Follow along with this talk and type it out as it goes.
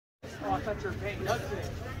Oh, I thought you were painting nuts today.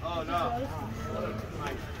 Oh, no.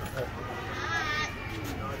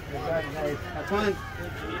 Have fun.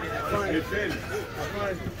 Have fun. It's in. Have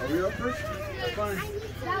fun. Are we up first? Have fun.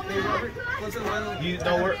 Hey, Robert, what's up, Lionel?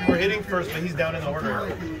 No, we're hitting first, but he's down in the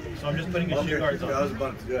order. So I'm just putting his shin guards I on. was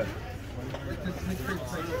about to do that.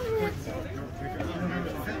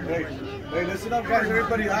 Hey, listen up, guys.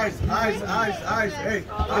 Everybody, eyes. Hey,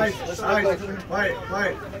 eyes. Quiet.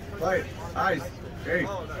 Eyes. Hey,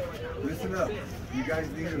 listen up. You guys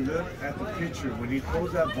need to look at the pitcher. When he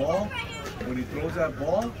throws that ball,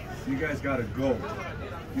 you guys gotta go.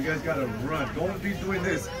 You guys gotta run. Don't be doing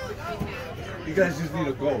this. You guys just need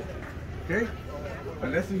to go. Okay?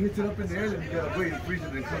 Unless he hits it up in the air, then you gotta wait and freeze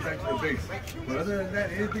it and come back to the base. But other than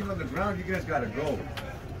that, anything on the ground, you guys gotta go.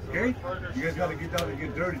 Okay? You guys gotta get down and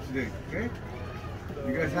get dirty today. Okay?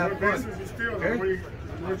 You guys have fun. Okay?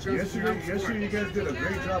 Yesterday you guys did a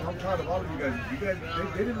great job. I'm proud of all of you guys.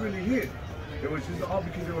 They didn't really hit. It was just all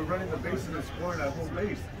because they were running the bases and scoring at home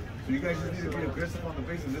base. So you guys just need to be aggressive on the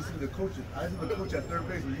base and listen to the coaches. I am the coach at third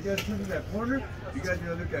base. When you guys come in that corner, you guys need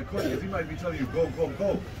to look at coach because he might be telling you go.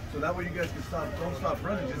 So that way you guys can don't stop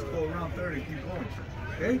running. Just go around third and keep going.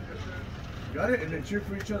 Okay? Got it? And then cheer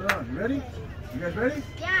for each other on. You ready? You guys ready?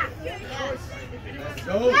 Yeah. Let's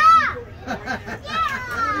go. Yeah.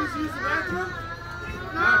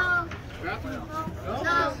 No.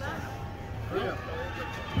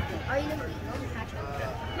 Are you gonna be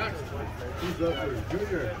Who's up for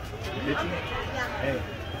Junior? Pitching? Yeah. Hey,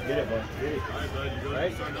 get it, bud. Get it.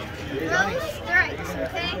 Right? Get it. No strikes,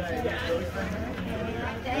 okay?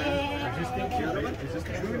 Is this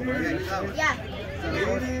the Junior? Yeah.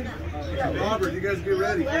 Aiden, Robert, you guys get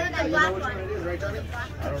ready. Where are the black ones? I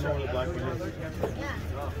don't know where the black one is.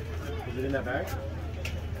 Yeah. Is it in that bag?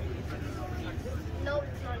 Nope.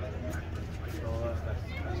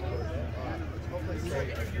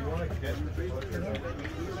 You want to get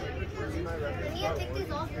Can you take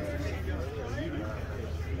these off?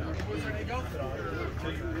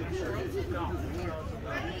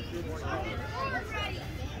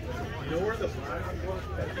 You know where the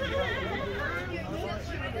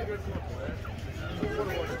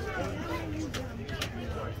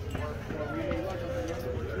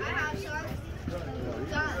I have some.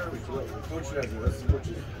 Coach has it. That's the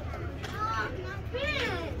coaches.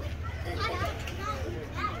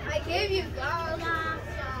 I gave you guys.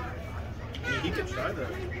 he could try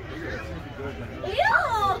that. Ew!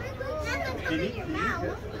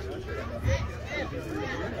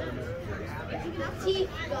 Teeth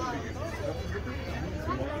gone.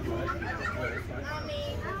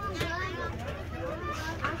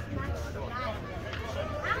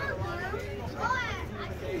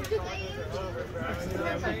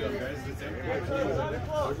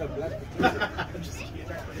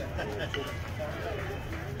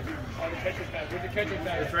 Oh, the catcher's bag. Where's the catcher's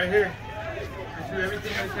bag? It's right here. I threw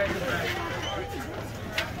everything in the catcher's bag.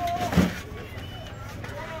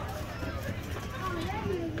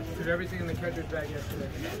 Threw everything in the catcher's bag yesterday.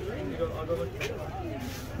 I'll go look for it.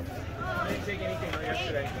 I didn't take anything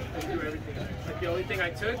yesterday. I threw everything. Like the only thing I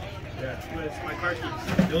took was my car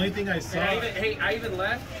keys. The only thing I saw. And I even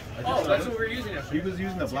left. Oh, that's what we were using yesterday. He was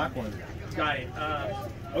using the black one. Got it.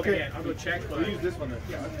 Okay. Yeah, I'll go check. But We'll use this one then.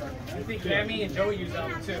 I think Cammy and Joey use that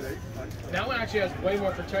one too. That one actually has way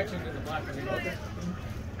more protection than the black one. Okay.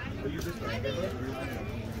 We'll use this one.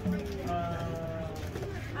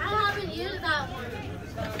 I haven't used that one.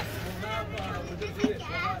 We'll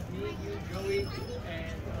have me, you, Joey,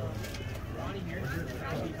 and Ronnie here.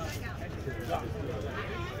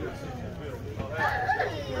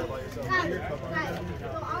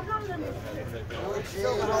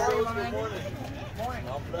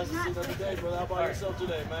 I'm blessed to see another day, brother. How about yourself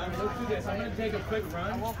today, man? Let's do this. I'm going to take a quick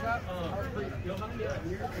run. We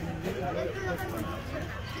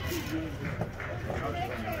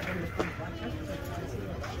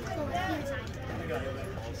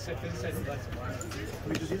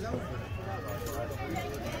just use that one?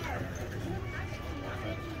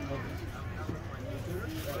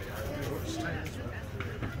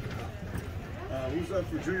 Who's up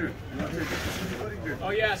for Junior? You want to take it? Oh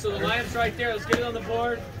yeah, so the line's right there. Let's get it on the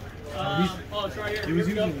board. Oh, it's right here. He was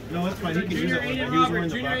Here we go. using. No, that's fine. He can use Junior that one. Aiden He was wearing Robert. the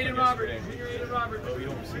Junior black Aiden one Robert. yesterday. Junior Aiden Robert. Oh, you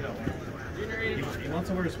don't see that one. Junior Aiden. He wants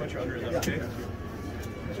to wear a sweatshirt under that. Okay. Oh.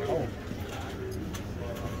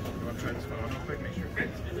 You want to try this one on real quick? Make sure it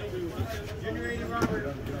fits. Junior Aiden Robert.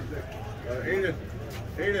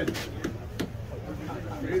 Aiden.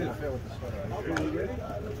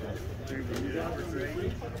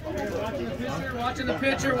 Watching the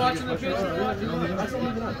pitcher.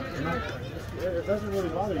 It doesn't really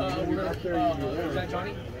bother you. Is that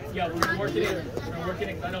Johnny? Yeah, we're gonna work it in. We're gonna work it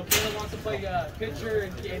in. I know Caleb wants to play pitcher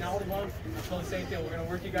and all the one. I told the same thing. We're gonna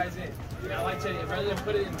work you guys in. And I like to, rather than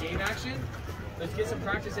put it in game action, let's get some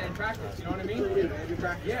practice in practice. You know what I mean?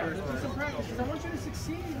 Yeah, let's do some practice. Because I want you to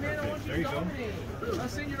succeed, man. I want you to dominate. I'm not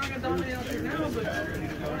saying you're not gonna dominate out there now, but I want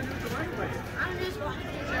to do it the right way. I'm just watching.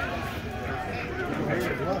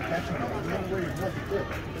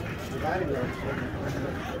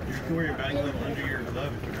 You can wear your batting glove under your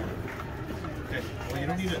glove if you want. Okay, well you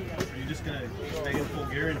don't need it. You're just gonna stay in full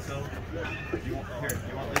gear until you want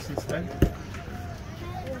you want this instead?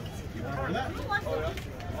 You wanna wear that?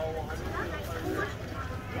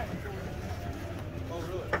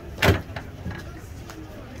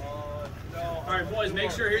 All right, boys,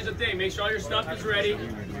 make sure, here's the thing, make sure all your stuff is ready.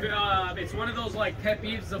 It's one of those like pet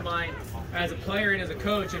peeves of mine as a player and as a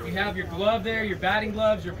coach. If you have your glove there, your batting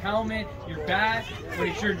gloves, your helmet, your bat,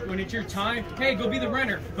 when it's your time, hey, go be the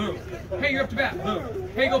runner, boom. Hey, you're up to bat, boom.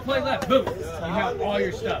 Hey, go play left, boom. You have all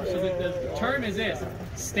your stuff. So the term is this: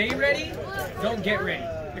 stay ready, don't get ready.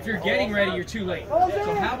 If you're getting ready, you're too late.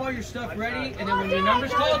 So have all your stuff ready, and then when your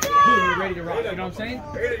number's called, boom, you're ready to rock. You know what I'm saying?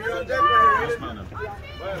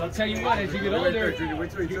 I'll tell you what, as you get older,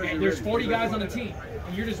 there's 40 guys on the team,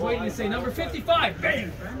 and you're just waiting to say number 55,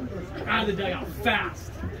 bang, out of the dugout,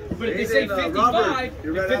 fast. But if they say 55,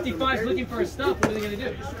 if 55 is looking for a stuff, what are they going to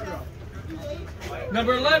do?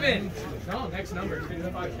 Number 11. No, next number.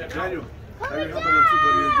 55. Daniel, how you helping them too,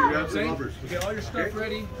 buddy? You have the numbers. Get all your stuff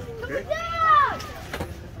ready. Okay.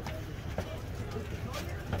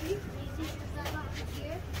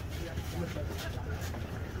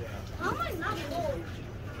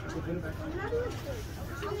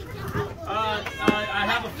 I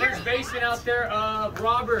have a first baseman out there,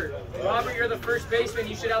 Robert. Robert, you're the first baseman.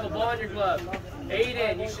 You should have a ball in your glove.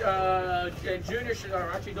 Aiden, you should, and Junior should,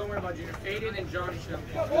 or actually don't worry about Junior. Aiden and Johnny should have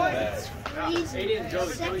a ball. Aiden and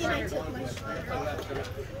Joey should have a ball.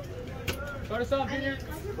 Start us off, Junior.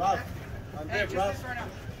 Rob, on deck, Rob.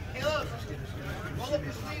 Hey, look. Roll up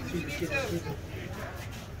your sleeves if you need to.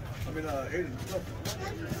 I mean, Aiden, go.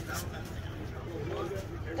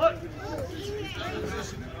 Look.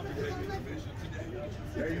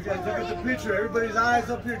 Yeah, you guys look at the picture. Everybody's eyes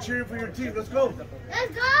up here cheering for your team. Let's go.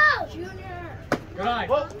 Let's go, Junior. Good eye.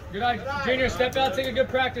 Good eye. Junior, step out, take a good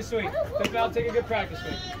practice swing. Step out, take a good practice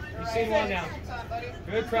swing. You've seen one now.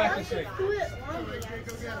 Good practice swing.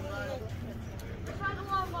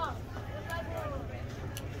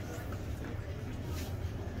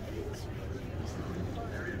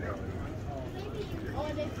 Oh,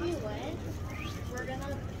 and if you win, we're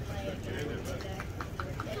gonna play a game today.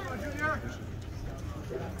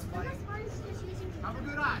 Have a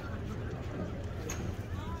good eye.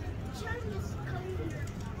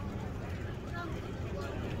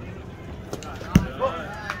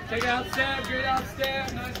 Take out step, good out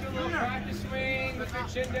step. Nice little practice swing. With your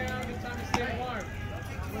chin down. Good time to stay warm.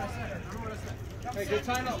 Okay, good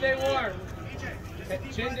time to stay warm. Okay,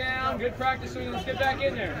 chin down, good practice swing. Let's get back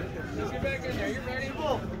in there. Let's get back in there. You ready?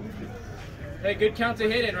 Hey, good count to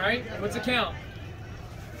hit in, right? What's the count?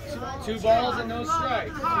 2 balls and no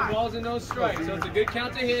strikes. 2 balls and no strikes. So it's a good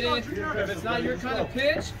count to hit in. If it's not your kind of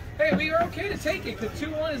pitch, hey, we are okay to take it because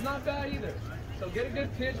 2-1 is not bad either. So get a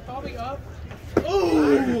good pitch, probably up.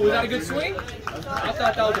 Ooh, was that a good swing? I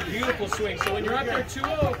thought that was a beautiful swing. So when you're up there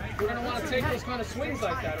 2-0, we're going to want to take those kind of swings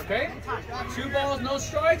like that, okay? 2 balls, no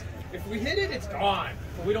strikes. If we hit it, it's gone.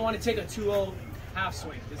 But we don't want to take a 2-0 half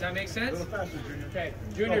swing. Does that make sense? Okay,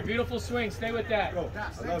 Junior, beautiful swing. Stay with that.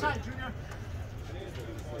 Stay tight, Junior.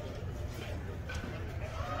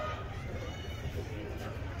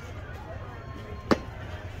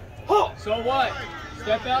 So what?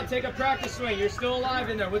 Step out, take a practice swing. You're still alive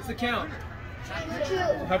in there. What's the count? 2.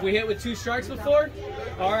 Have we hit with 2 strikes before?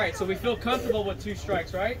 All right, so we feel comfortable with 2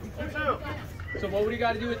 strikes, right? So what would you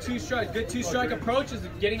got to do with 2 strikes? Good 2-strike approach is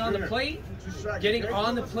getting on the plate. Getting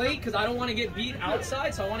on the plate because I don't want to get beat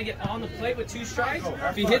outside, so I want to get on the plate with 2 strikes.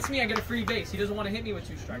 If he hits me, I get a free base. He doesn't want to hit me with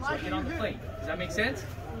 2 strikes, so I get on the plate. Does that make sense?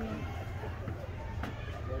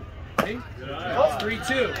 See? It's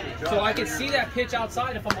 3-2. So I can see that pitch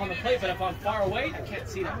outside if I'm on the plate, but if I'm far away, I can't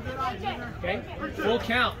see that. Okay? Full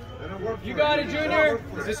count. You got it, Junior.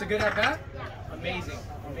 Is this a good at bat? Amazing.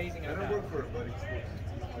 Amazing at bat.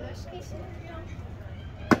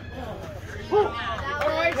 All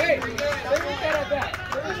right, hey, stay with that at bat.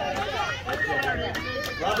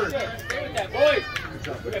 Robert, stay with that, boys.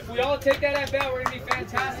 If we all take that at bat, we're gonna be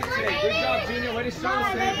fantastic today. Good job, Junior. Way to show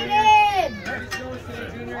us today, Junior. Way to show us today,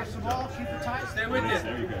 Junior. Watch the ball, keep it tight. Stay with it.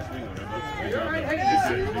 You're right. Hey,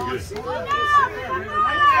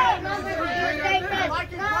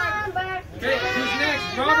 okay, who's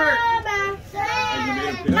next? Robert.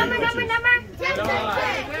 Number. Good eye. Step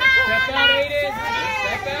out, Aiden.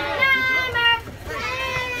 Step out.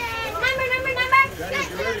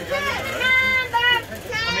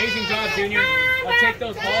 Amazing job, Junior. I'll take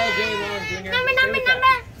those all day long, Junior. Stay with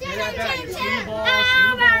that. Stay like that. You see the ball, see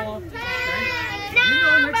the ball. Okay? You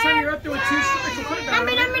know, next time you're up there with 2 strikes, you'll put it down.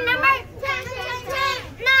 Number.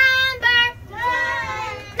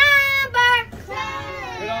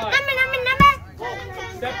 Good eye.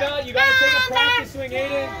 Step out. You got to take a practice swing,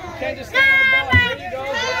 Aiden. You can't just stand on the ball. There you go.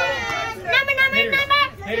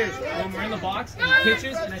 Hitters, when we're in the box and he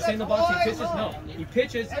pitches, and I say in the box he pitches, no. He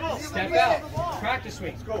pitches, step out, practice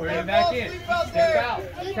swing, get back in, step out,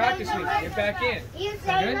 practice swing, get back in. You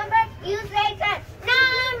say number.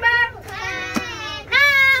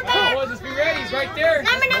 Oh, boys, let's be ready. He's right there.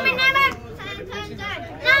 Number.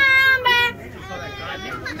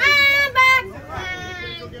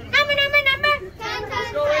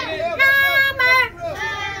 Let's go, Aiden.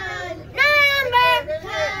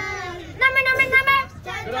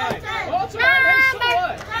 Good eye. Oh, it's all right. Hey, so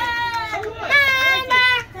what? So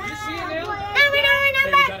what? You see it now? Hey,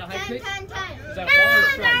 is that a high pitch? Is that a ball or a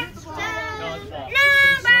strike? No, it's ball.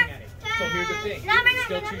 Just swing at it. So here's the thing.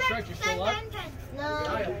 Still 2 strikes. You're still up. Good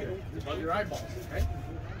eye up here. Above your eyeballs. Okay?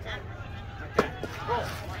 Like that. Roll.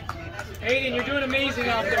 Aiden, you're doing amazing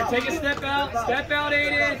out there. Take a step out. Step out,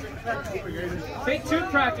 Aiden. Take 2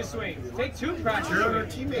 practice swings. Take 2 practice swings. You're our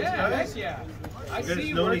teammates, Yeah, guys. heck yeah. I You guys see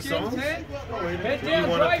you know any working, songs? 10. Head Do down, you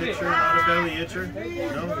want a drive it. pitcher, not a belly itcher? No, you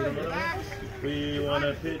don't want to. We want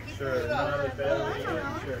a pitcher, not a belly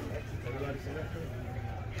itcher. Everybody say that?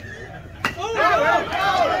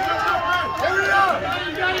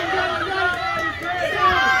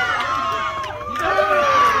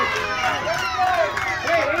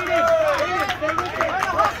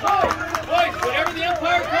 Boys, whatever the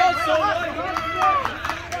umpire calls, so what?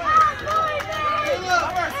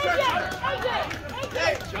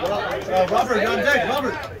 Robert, you're on deck,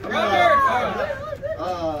 Robert.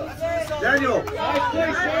 Daniel,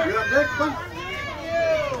 you're on deck, come.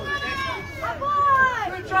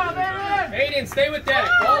 Aiden, stay with that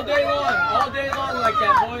all day long like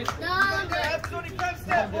that, boys. Get on deck.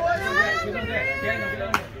 Get on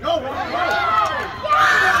deck. Go,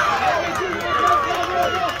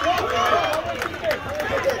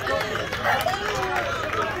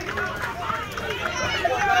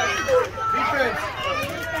 Defense.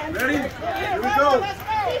 Ready? Here we go.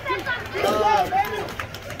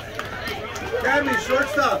 Cammy,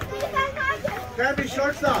 shortstop. Cammy,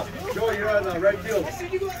 shortstop. Joey, you're on right field.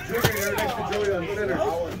 Junior, you're next to Joey on center.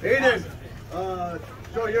 Aiden.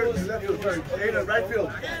 Joey, you're in left field. Sorry. Aiden, right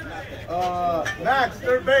field. Max,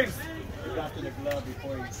 third base.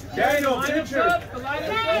 Daniel, pitcher.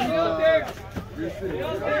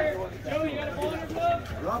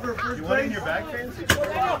 Robert, first You want it in base. your back fence?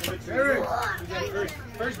 Eric.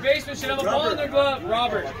 First baseman should have a ball in their glove.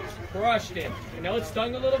 Robert crushed it. I know it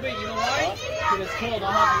stung a little bit. You know why? Because it's cold.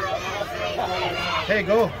 Hey,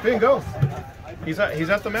 go. Finn, go. He's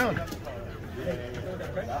at the mound.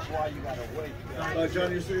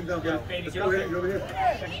 John, you're sitting down. Let's go here. You're over here.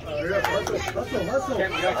 Hurry up. Hustle. That's what I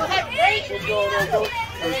like.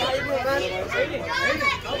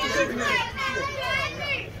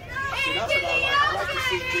 I like to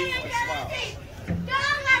see Dean with smiles.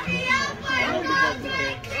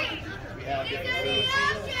 We have different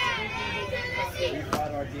we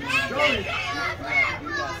fight our demons. We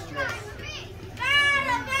got stress.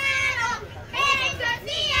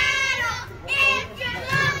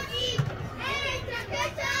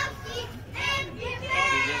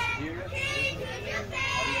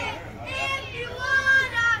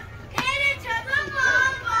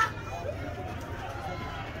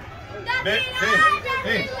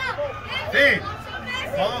 Hey,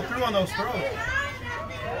 follow through on those throws.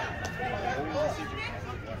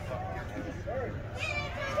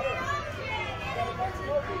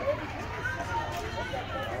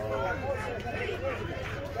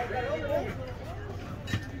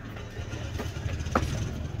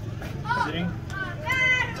 Sitting.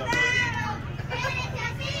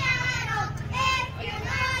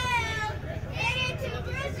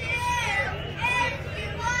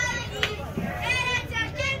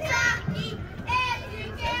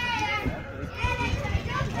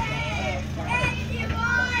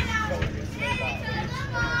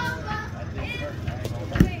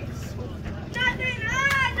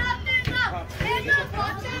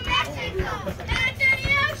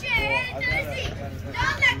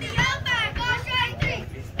 Don't let the young man go.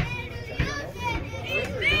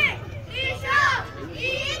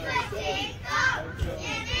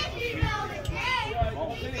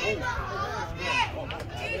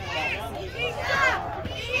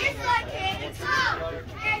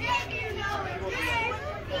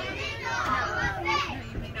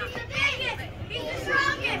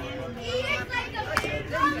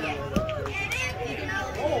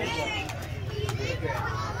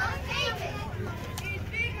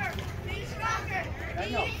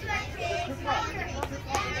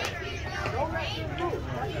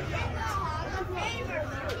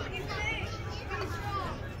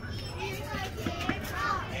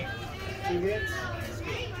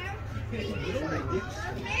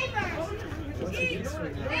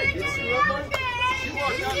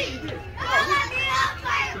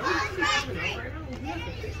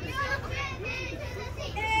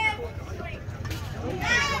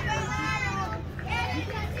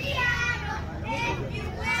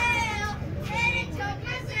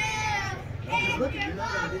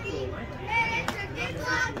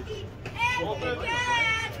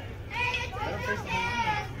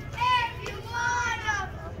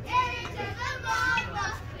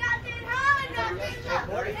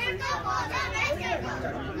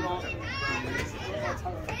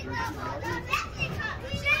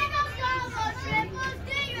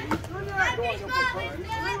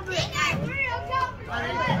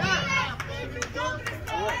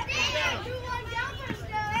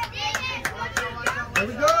 Here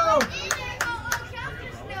we go!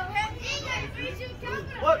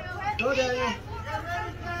 What? Go, Daniel.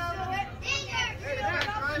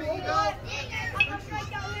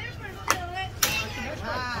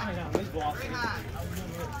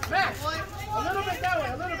 Max, a little bit that way,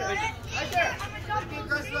 a little bit. Right there. Be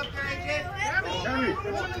aggressive up there, AJ. Henry. A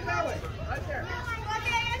little bit that way. Right there.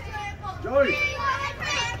 Joey.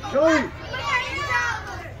 Joey.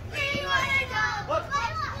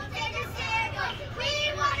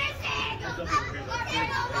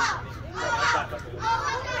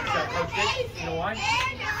 You know why?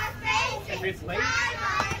 If it's late.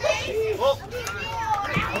 Oh.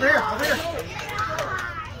 Over here, over here.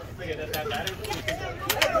 Forget that matters.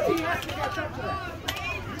 He has to catch up to that.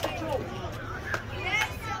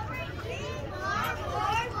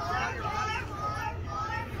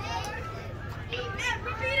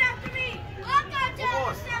 Repeat after me.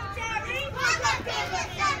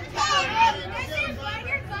 This is where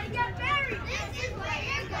you're gonna get buried. This is where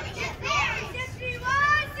you're gonna get buried.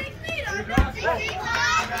 61, 6 feet under. 61.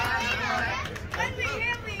 When we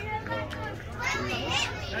hit, we hit like this. When we hit,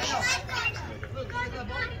 we hit like this.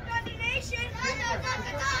 Condemnation.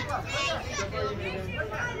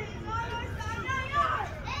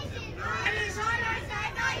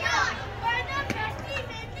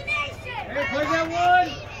 Hey, play that one.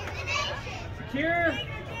 Secure.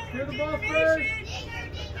 Secure the ball first.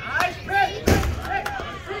 Nice pitch. Hey,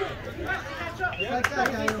 catch up. Like that,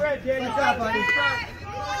 Daniel. Fred, Daniel. Like that, buddy.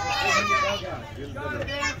 Got it,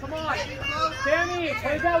 Dan. Come on. Danny,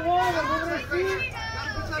 play that one. I'm moving our feet.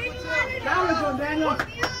 Challenge one, Daniel.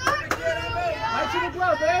 Right to the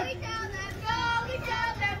glove, man.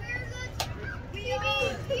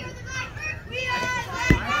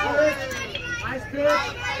 Nice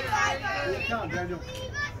pitch. Come, Daniel.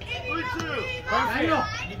 3-2. Daniel,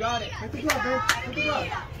 you got it. Hit the glove, babe. Hit the glove.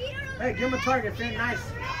 Hey, give him a target, Finn. Nice.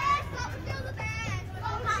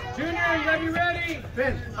 Junior, you gotta be ready.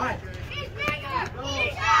 Finn, hi. He's bigger.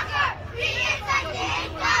 He's stronger. He is a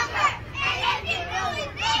king cover. And if you really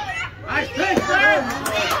think Nice pitch, Finn.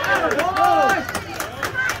 Boy.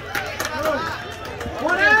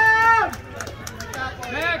 One out.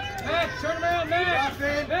 Max, turn around, Max.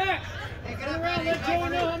 Max, turn around, let Joey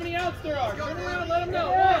know how many outs there are. Turn around, let him know.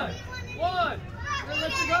 One.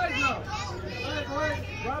 Let your guys know. All right, boys.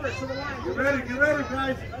 Robert, to the line. Get ready,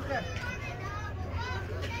 guys. Okay.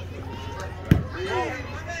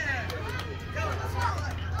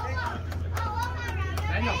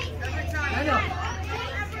 Daniel.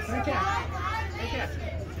 Take catch.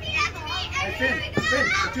 Hey, Finn,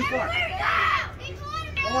 you're too far.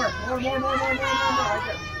 More. Right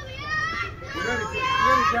there. Get ready,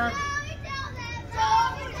 guys.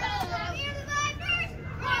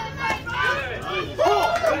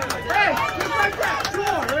 Hey, just like that. Come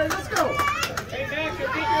on, right, let's go. Hey, Max, I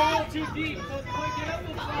think you're a little too deep. So point it up a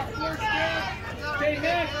little floor stand. Hey,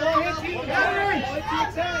 Max, ball hit to you. Ball hit to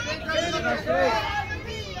attack.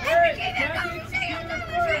 Eric, attack it.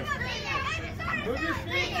 Move your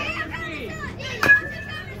feet. Take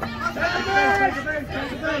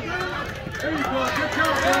the base. There you go. Good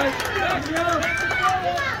job, guys. Max, go.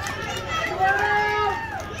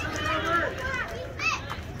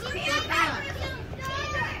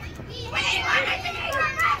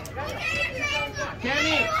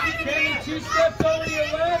 Kenny, 2 steps over to your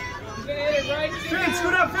left. He's gonna hit it right. Finn,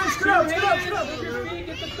 scoot up. Move your feet,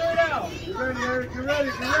 get the third out. Get ready, Eric. Get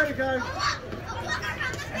ready, guys.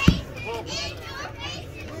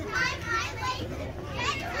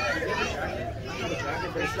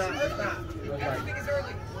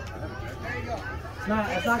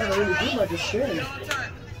 It's not gonna really do much. It's spinning.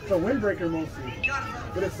 It's a windbreaker mostly,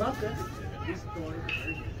 but it's something. Let's go,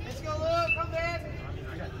 Luke. Come back.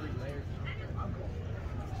 I got 3 layers.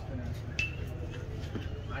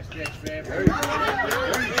 Nice catch, babe. There you go.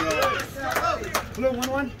 There you go. Blue,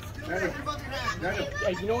 1-1.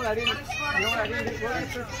 Hey, you know what I didn't? You know what I didn't hit? What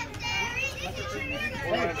answer?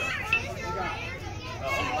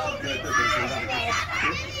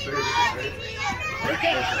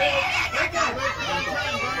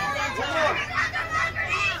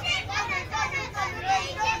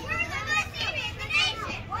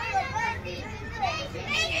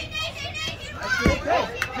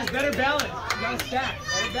 Just better balance. You gotta stack.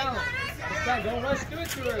 Better balance. Stack. Don't rush through it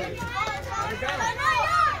too early. Better balance.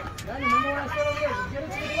 Now you remember what I said over there? Just get it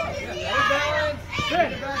to the glove. Yeah,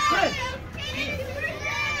 better balance. Finn.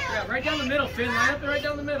 Yeah, right down the middle, Finn. Line up right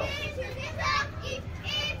down the middle.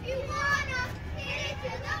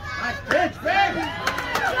 Nice pitch, Finn.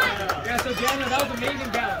 Yeah, so Daniel, that was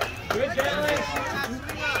amazing balance. Good balance.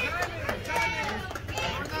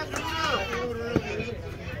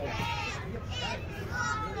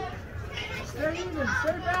 Stay even,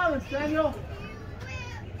 stay balanced, Daniel.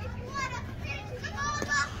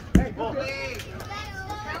 Hey, go.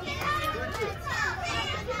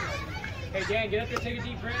 Hey, Dan, get up there, take a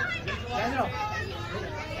deep breath. Daniel.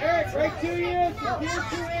 Eric, right to you. Here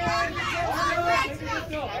to Aaron.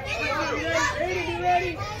 Ready, be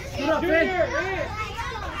ready. Get up, Junior.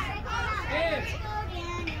 In.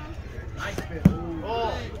 Nice pitch.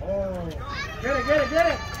 Oh. Get it, get it, get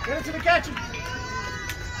it. Get it to the catcher.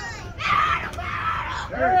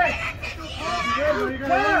 Eric. You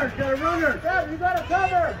got a runner. You got a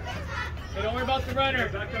cover. Hey, don't worry about the runner.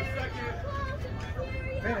 Back up second.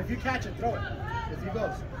 Man, if you catch it, throw it. If he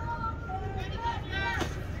goes.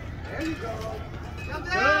 There you go.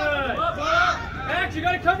 Good. Max, you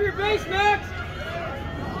gotta cover your base, Max.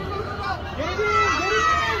 Get it in.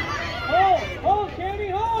 Hold, Cammy,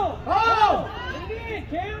 hold. Get it in,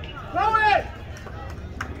 Cam. Throw it.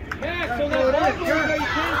 Max, so that ball goes, you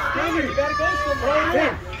can't stand it. You gotta go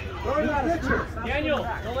somewhere. Throw it out of pitcher. Daniel,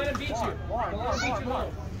 don't let him beat you. Don't let him beat you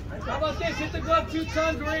home. How about this? Hit the glove 2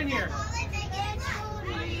 times. We're in here.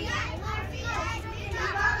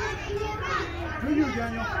 Do you,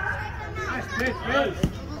 Daniel? Nice pitch, man.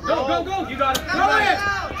 Go. You got it. Throw it.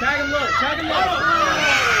 Tag him low.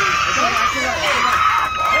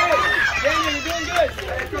 Hey, Daniel, you're doing good.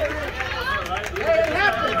 Hey, it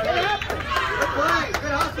happened. Good play.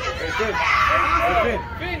 Good hustle. Hey,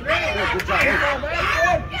 Finn, good job.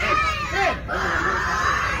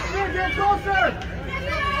 Finn, get closer.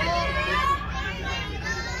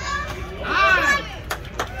 Nice.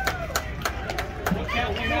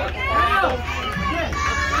 Count 1 out.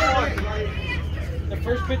 The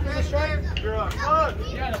first pitch was a strike?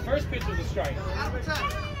 Yeah, the first pitch was a strike.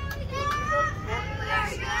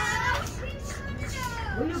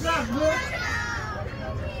 Who you got, Luke?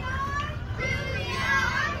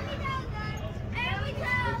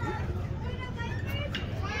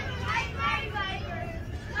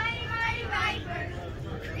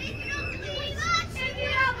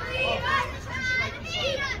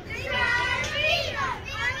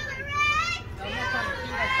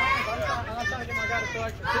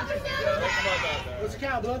 What's the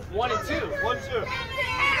count, bud? 1 and 2. 1, 2.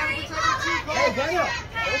 Hey, Daniel.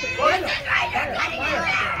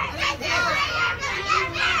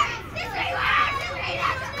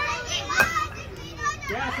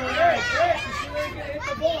 Yeah, so Eric, you see where you're going to hit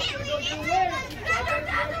the ball. It's going to go 2 ways.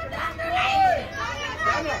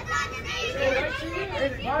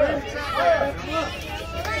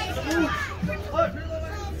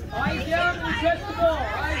 Eyes down and catch the ball.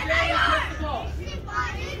 Eyes down and catch the ball.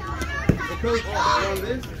 Coach, on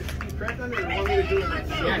this, crack on it and want me to do it.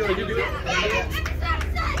 Yeah, can you do it?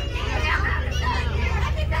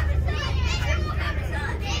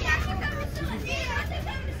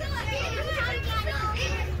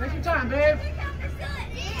 Take your time, babe.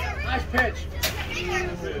 Nice pitch.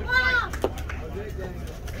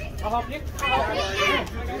 I'll help you.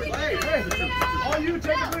 Hey. All you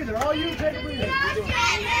take a breather.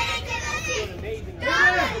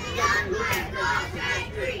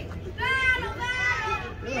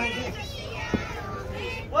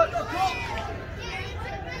 What?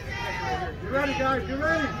 You ready, guys? You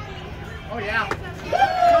ready? Oh, yeah.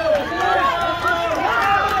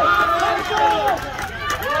 Let's go!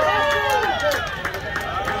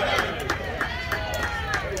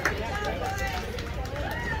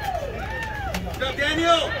 What's up,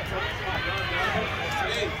 Daniel?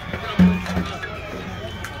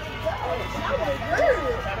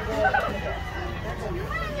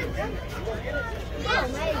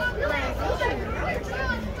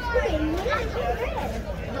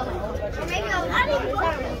 Maybe I'll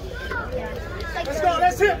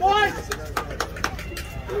it, boys!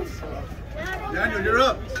 Daniel, you're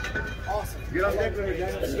up. Awesome. Get on deck with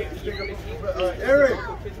Daniel.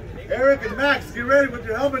 Eric and Max, get ready with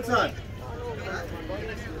your helmets on.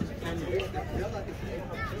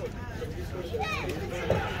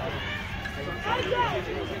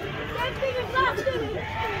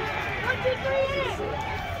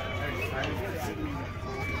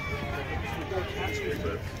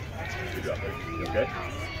 Good job. You okay?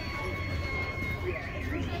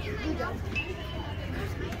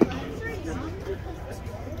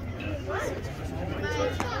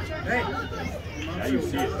 Hey. Now you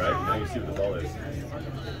see it, right? Now you see what the ball is.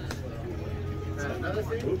 Another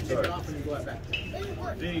thing, Oops, take sorry. it off when you go back.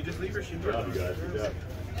 Danny, just leave her shoe. Good job, you guys. Good job.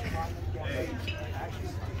 Hey.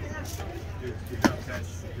 Good job,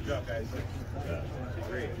 guys. Good job, guys. Yeah.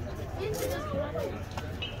 Great.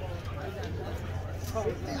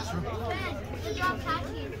 Good job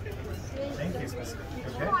catching. Thank you.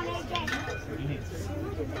 Okay. What do you need?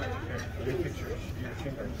 Here, get a picture. Your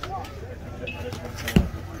finger.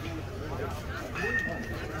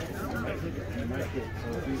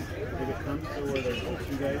 If it comes to where there's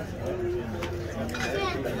two guys,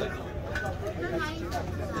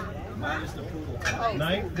 Minus the poodle.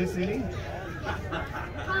 Ninth this inning?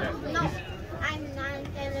 No, I'm 9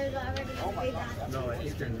 and there's already a 3 back. No, I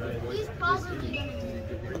think they're nine. He's probably going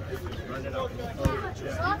Run it out.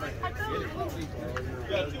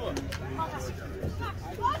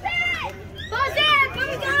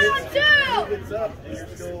 Coming down 2! it's up and you're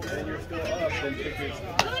still up, then pitches.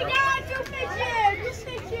 Coming down 2 pitches! 2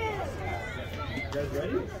 pitches! You guys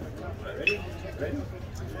ready? Ready? Ready?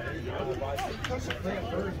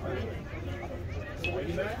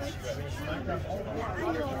 Ready, Max?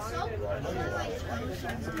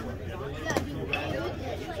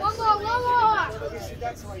 One more! Coming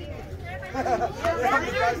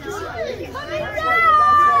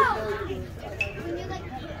down!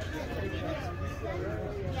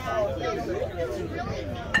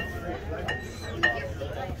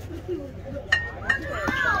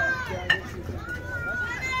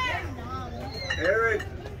 Eric,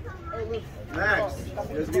 Max,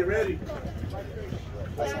 let's get ready.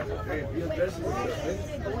 Hey, be aggressive with it,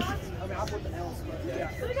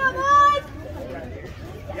 Here we go, boys!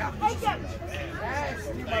 Yeah. Take it! Yes,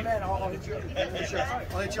 Steve, my man. I'll hit you.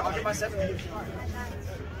 I'll get my 7.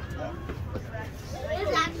 What is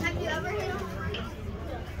that? Have you ever hit him?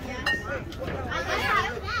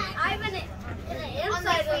 I've been in the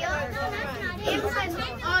inside field. No, that's not it. Inside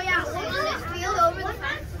field. Oh, yeah. On this field over the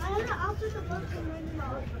fence. I'll take a book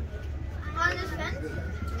on this fence?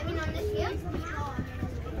 I mean, on this field?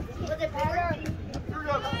 Was it better?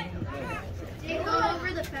 Did it go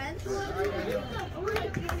over the fence?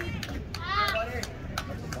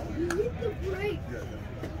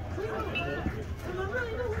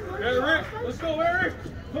 Eric, let's go, Eric.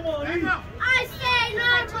 Come on, Eric. I say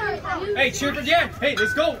no. Hey, cheer for Dan. Hey,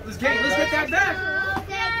 let's go. Let's get that back.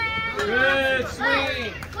 Good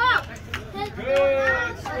swing.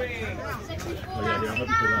 Good swing. Oh, yeah, I'm happy for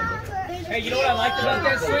that. Hey, you know what I liked about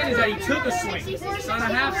that swing is that he took a swing. It's not a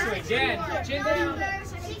half swing. Dan, chin down.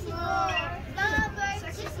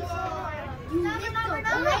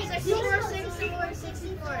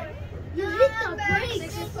 You hit the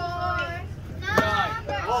brakes.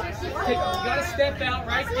 Okay, you gotta step out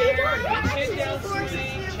right there. Get chin down, swing.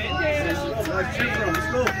 Chin down. Let's cheer for them. Let's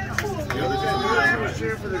go. The other guys are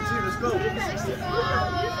cheering for their team. Let's go.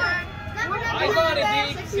 Eyes on it,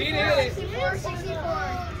 D. See it.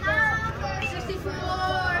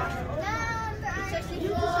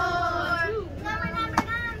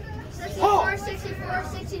 64.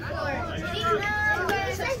 64.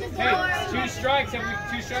 Hey, 2 strikes.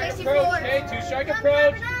 2 strike approach. Hey, 2 strike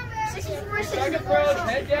approach. 2 strike approach.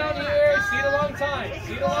 Head down here. See it a long time.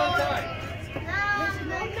 See it a long time.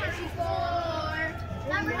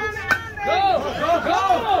 Go! Go! Go!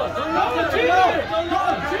 Go! Go! Go! Go!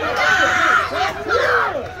 Go!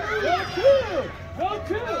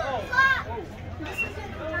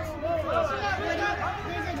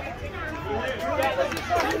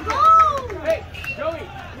 Hey, Joey.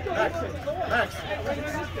 Max.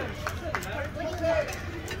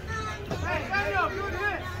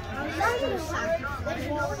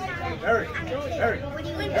 Eric.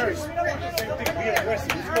 Same thing. Be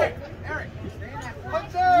aggressive.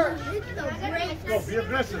 Let's go. Go. Be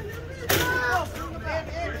aggressive.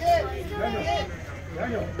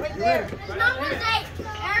 Daniel. You ready? Number is 8.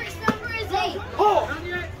 Eric's number is 8. Oh! Not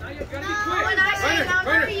yet. Gotta be quick. When I say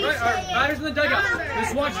number, you say Riders in the dugout. number.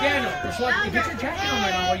 Let's watch Daniel. Let's watch. Get your jacket on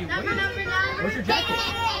right now while you wait. Number. Where's your jacket?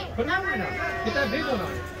 Put it on right now. Get that big one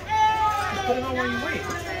on. Just put it on while you wait.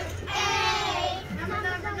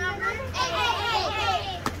 Number.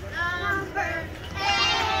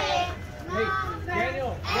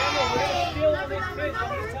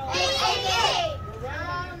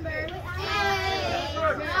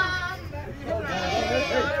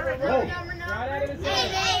 Right out of his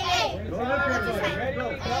head. Go ahead, Ready? go.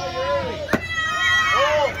 Go, you're early.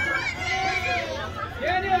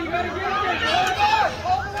 Daniel, you gotta get in there.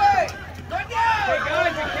 All the way! Right down! Hey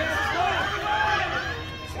guys, we can't stop.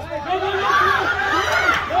 Go, go, go.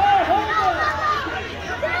 Go, hold on.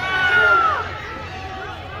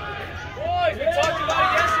 Boys, we talked about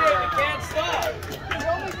it yesterday. We can't stop.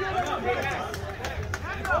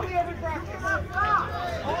 Only every practice.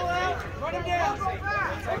 All out, run him down.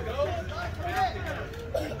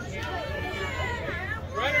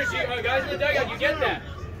 Runners, guys in the dugout, you get that.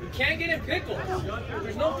 You can't get in pickles.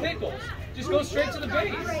 There's no pickles. Just go straight to the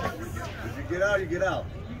base. If you get out, you get out.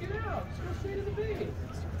 You get out. Just go straight to the base.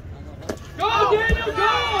 Go, Daniel, go!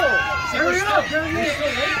 See, we're still late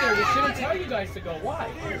there. We shouldn't tell you guys to go. Why?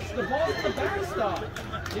 The ball's in the backstop.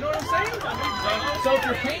 You know what I'm saying? So if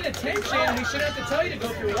you're paying attention, we shouldn't have to tell you to go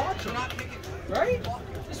if you're watching. Right?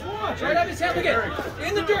 Just watch. Right out of his hand. Look at it.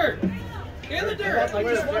 In the dirt. In the dirt. Like,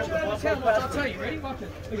 just watch it out of his hand. Watch, I'll tell you. Ready? Watch it.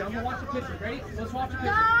 Look, I'm going to watch the picture. Ready? Let's watch the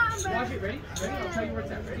picture. Watch it. Ready? Ready? I'll tell you where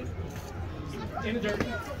it's at. Ready? In the dirt. You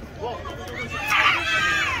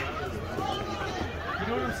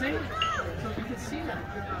know what I'm saying? So you can see that.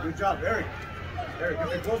 Good job, Eric. Eric,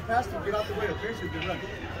 if it goes past him, get out the way. Eventually, you run.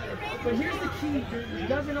 But here's the key. You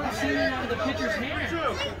guys are not seeing it out of the pitcher's hand.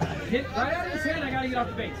 Hit right out of his hand, I got to get off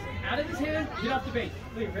the base. Out of his hand, get off the base.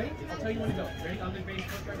 Wait, ready? I'll tell you when to go. Ready? On the base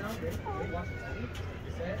first right now. Ready? Ready? Watch it. Ready?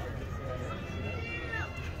 Set.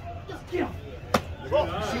 Get off.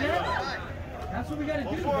 You see that? That's what we got to do.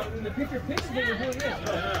 When the pitcher pitches it, we're doing this.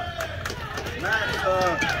 Matt,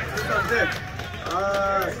 this one's it.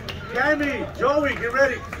 Cammy, Joey, get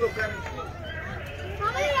ready. Let's go, Cammy.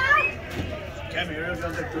 Cammy, you're on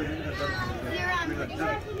that good.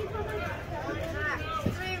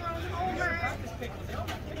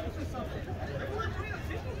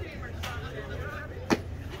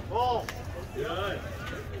 Ball. Good.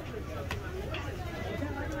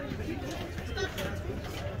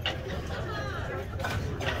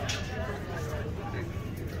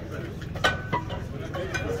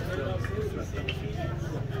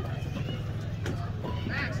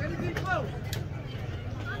 Max, anything close?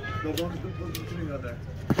 Go, go, shooting out there.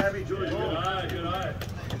 Cammy, Joey, Good eye, good eye.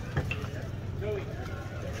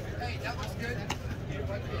 Hey, that looks good.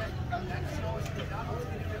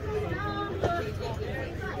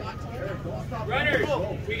 Runners,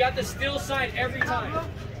 we got the still sign every time.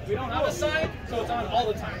 We don't have a sign, so it's on all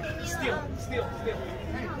the time. Still, still, still.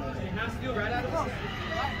 And it has to do right out of the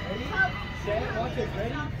Ready, set, watch it.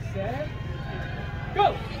 Ready, set,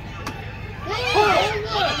 go!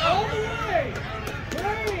 All the way!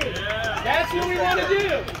 Great! That's what we want to do.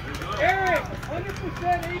 Eric,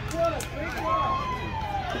 100% A+,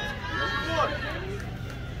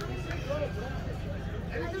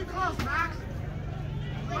 Anything close, Max?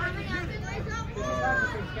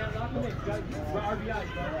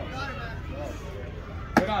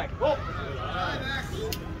 Good eye.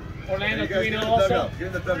 Orlando, Hey, you guys, 3-0 also. get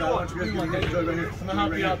in the dugout. I want you guys to get in the dugout right here. I'm gonna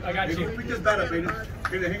help you out. I got Hey, you. pick this bat up, Aiden.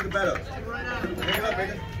 Here, hang the bat up. Hang it up,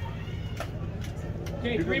 Aiden.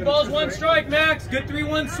 Okay, 3 balls, 1 strike, Max. Good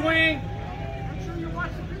 3-1 swing.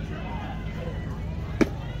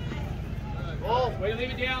 Way to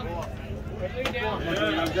leave it down. Way to leave it down.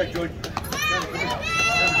 Yeah. Jack, Joey.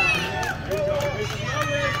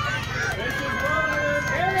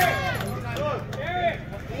 Eric! Eric!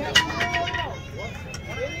 We have 2 balls.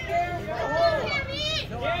 In the air, for the hole.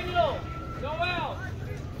 Daniel! Noel!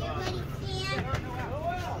 Noel!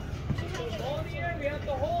 Ball in the air, we have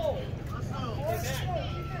the hole.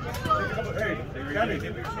 Hey,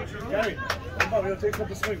 Gary, come on, we'll take a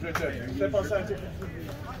couple swings right there. Step outside, take a couple swings.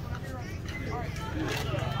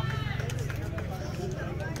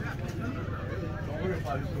 Don't worry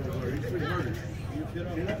about it. He's pretty hurt.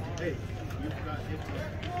 Hey, you forgot 15.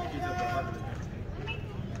 He's up ahead of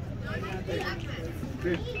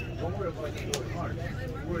Hey, don't worry about it going hard.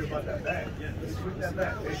 Worry about that bat. Swing that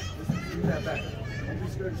bat. Hey, swing that bat. Don't be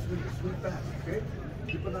scared to swing it. Swing fast, okay?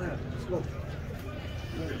 Keep an eye on it. Let's go.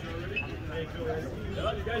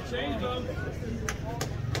 You guys changed them.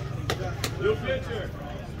 New pitcher.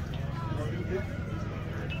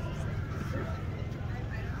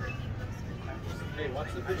 Hey,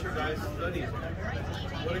 watch the pitcher, guys. Study.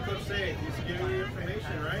 What did Coach say? He's giving you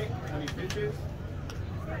information, right? When he pitches.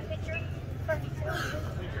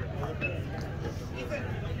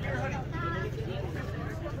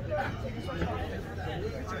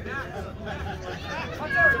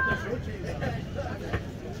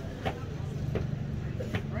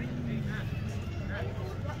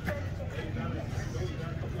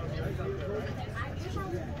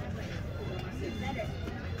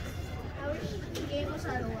 The game was almost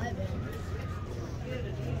at 11.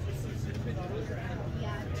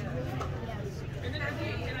 Yeah. And then I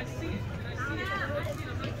see it.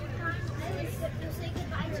 You'll say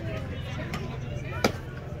goodbye to her.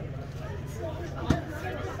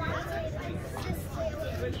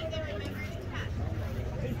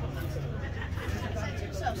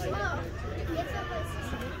 So slow.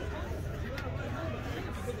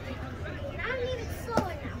 I'm even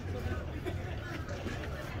slower now.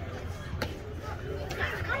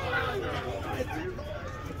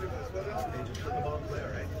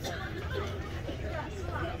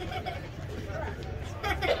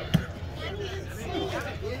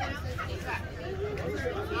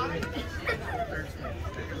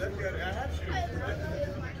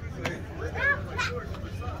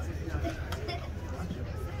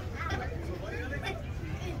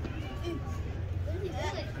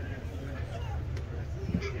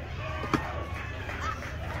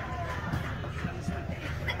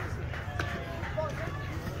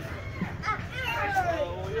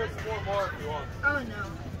 Oh no.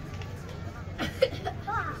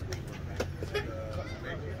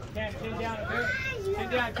 Cam, chin down a bit. Chin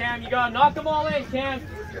down, Cam. You gotta knock them all in, Cam.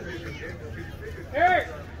 Eric,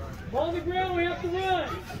 ball on the ground, we have to run.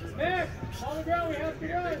 Max, ball on the ground, we have to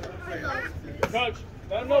run. Coach,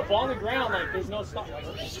 let them know ball on the ground, like there's no stop. Like,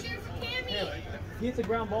 he hits a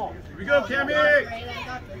ground ball. Here we go, Cammy!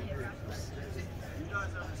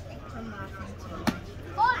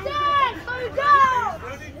 Oh, Dad! Let it go!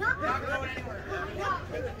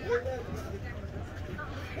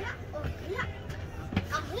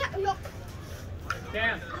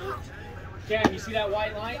 Cam, you see that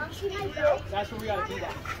white line? That's where we gotta be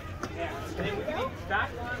that. Yeah. And then we can get back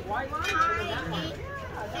line, white line, and then that line.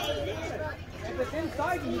 If it's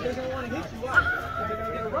inside you, he doesn't want to hit you out. They're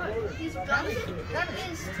gonna get a run. He's running. Here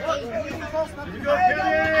we go,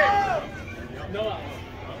 Cammy! No.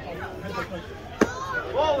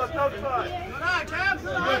 Whoa, let's outside.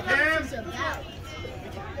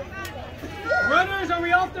 Runners, are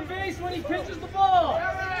we off the base when he pitches the ball?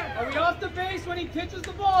 Are we off the base when he pitches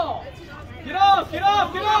the ball? Get off, get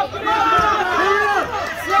off, get off, get off!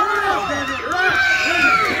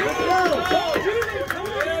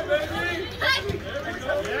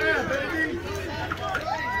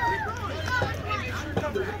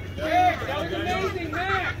 Hey, that was amazing,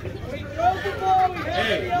 Mac! We throw the ball, we have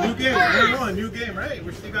Hey, new game, new game, right?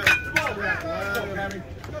 We still got a lot of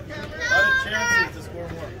chances to score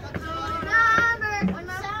more.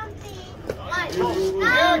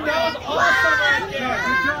 Eric, that was awesome right there!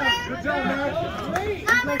 Good job, man. Great!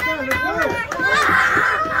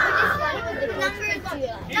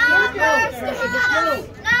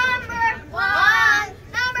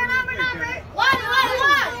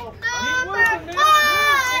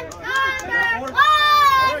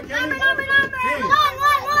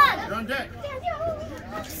 You're on deck.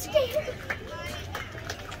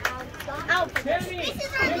 Kenny!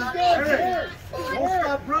 Eric, don't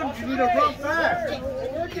stop running. You need to run fast.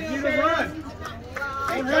 You need to run.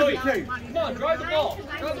 Don't hesitate. Come on, drive the ball.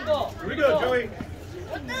 Drive the ball. Here we go, Joey.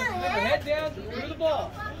 What the Have your heck? head down, through the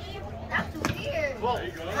ball. That's weird. Whoa.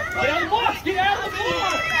 Get out of the box! Get out of the box!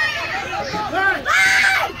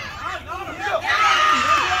 No, no, no!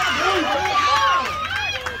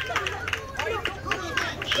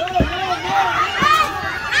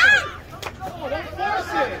 Oh, don't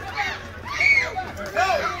force it!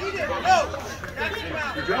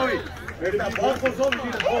 Joey, if that ball goes over, you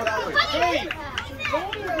need to pull it that way. Hey!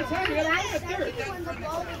 Don't even pretend you gotta run it there. When the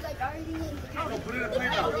ball was like already in the Put it in the play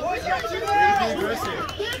now.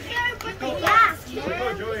 Here we go,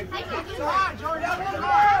 Joey.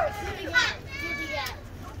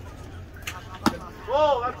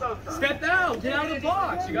 Whoa, that's outside. Step out! Get out of the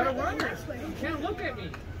box! You gotta run it. You can't look at me.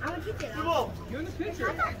 I'm gonna keep it. Come on. You're in the picture.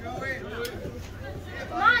 Come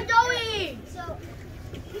on, Joey! So,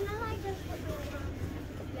 you know, like this.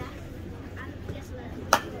 Yeah. Guess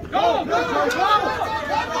what? Go! Go!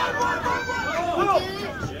 Go!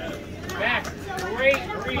 Max, great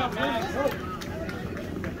read, Max.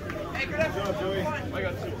 Good job, Joey. I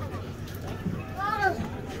got two.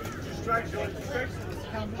 Strike, Joey. Strike.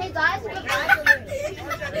 Hey guys, good rivalry.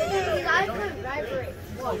 Hey guys, good rivalry.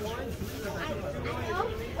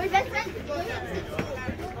 We're best friends.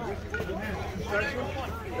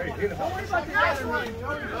 Hey, get him. Don't worry about the next one.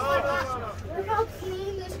 What about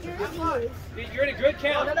cleaning this jersey? You're in a good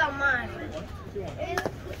count. What about mine?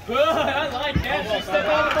 Good, I like that. Just step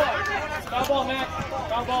out of the ball. Foul ball, Max.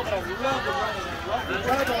 Foul ball, but I love the running. I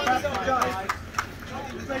love the running.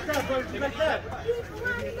 Just like that, buddy. Just like that.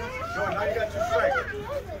 Joey, now you got two strikes.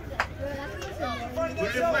 Put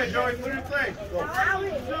it in play, Joey. Put it in play. Go. Look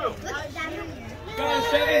at that. Got it,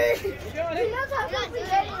 7. You got He it. knows how to play it.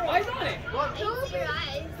 Eyes on it.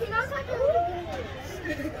 He knows how to play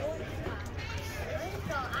it.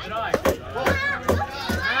 Good eye.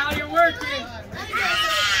 Now you're working.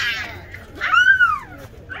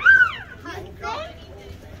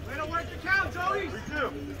 Way to work the count, Joey.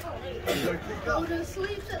 Go to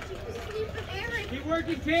sleep so you can sleep with Eric. Keep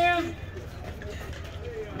working, Cam.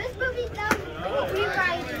 This movie's done.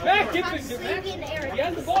 Rewriting. Back, get I'm the sleeping Eric. He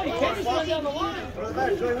has the ball. You can't just run down the line.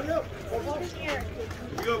 Eric.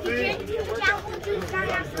 You go, Drink Ben. the apple juice right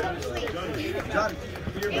after you sleep.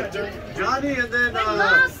 Johnny, and then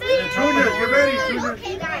Mom, Junior, get ready, Junior.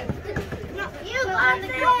 Okay, guys. No, you on the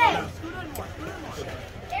go.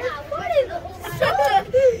 Eric, what is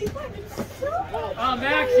Oh,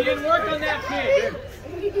 Max, you didn't work on that pick.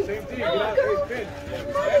 Same thing. Get out, Ben.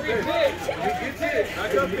 Every pick. Get it.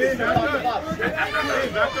 Back up, Ben. Back up.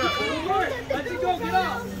 Back up. Let it go. Get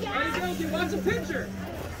off. Let it go. Watch the pitcher.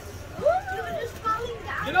 just falling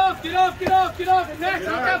down. Get off. Get off. Get off. Get off. Max,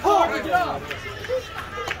 look out for it. Get off.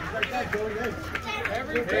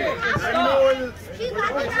 Every pick. Stop. She's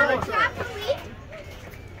laughing at a trampoline.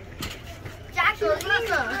 Jackson,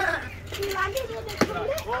 she landed on the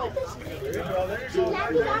toilet. She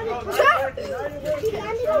landed on the toilet. She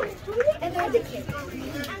landed on the toilet, and there's a kid.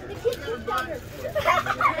 And the kid jumped on her.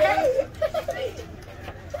 Hey,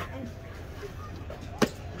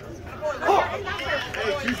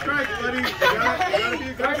 2 strikes, buddy. You gotta be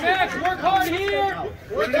All right, Max, work hard here.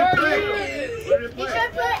 Work hard here. You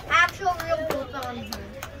should put actual real boots on her.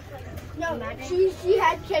 No, she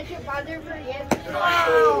had ketchup on her for years.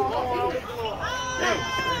 Oh.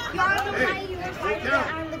 You want to play your fight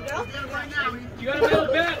on the girl? You gotta build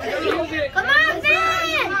back. You gotta use it. Come on, Ben!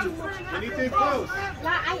 Anything close. No, I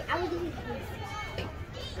was doing this.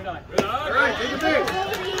 Good eye. All right, take a big.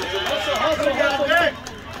 Hustle.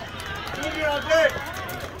 Junior on deck.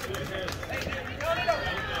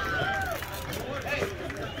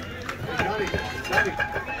 Johnny.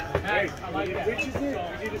 Hey, I like that. Pitches it. You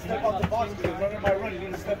need to step out the box because it's running by run. You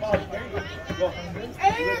need to step out. Okay? Go.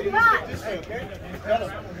 Eric, run! Hey, okay? Tell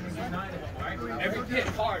him. Every pitch,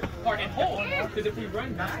 hard, and hold. Because if we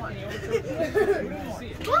run back and he overthrows it, we don't see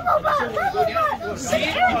it. Bubble butt! Bubble butt! See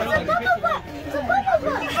it? Eric, it's a bubble butt! It's a bubble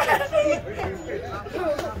butt!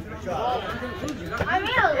 I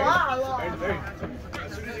made a lot. Hey. As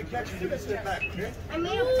soon as you catch it, you need to step back. Okay? I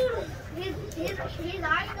mean, his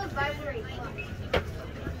eyes go vibrate.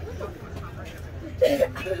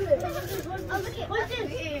 Oh, look at what's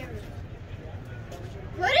this?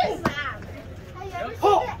 What is that? Yep, it's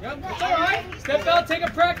all right. Step out, take a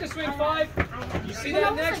practice swing, 5. You see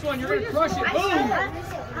that next one, you're going to crush it. Boom!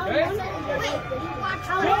 Okay?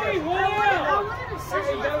 Joey, wow!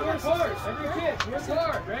 You got to work hard. Every pitch, work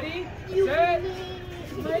hard. Ready? Set.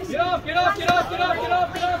 Get off.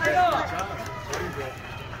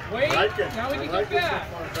 Wait, now we can get back.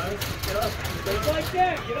 Just like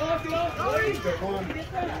that. Get off. Wait. Get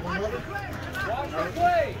back. Watch the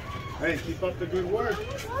play. Hey, keep up the good work.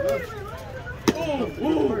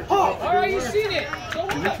 All right, you seen it. So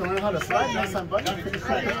what? Learn how to slide next time, buddy. Put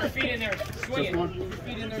your feet in there. Swing it. Put your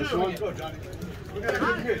feet in there. Swing it. Go, Johnny. We got a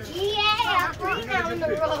good pitch. Yeah, 3 now in a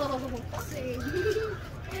row.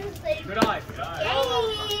 Good eye.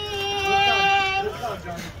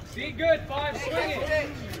 See, good. 5, swing it.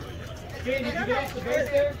 Okay, did you get off the base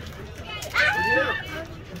there?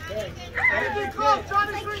 Every pitch.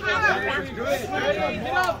 Very good. Ready?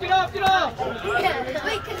 Get off.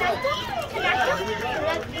 Wait, can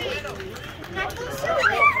I do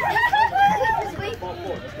something?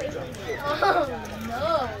 Oh, no.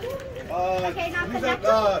 Okay, now Who's connect.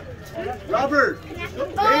 that? Robert.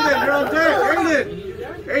 Aiden, you're on deck.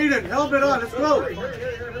 Aiden, helmet on. Let's go.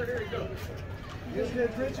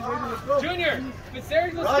 Junior, but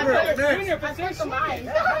seriously, let's Robert, get better. next. Junior, but seriously.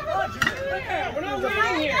 Yeah, we're not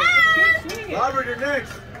waiting here. Good, swing it. Robert, you're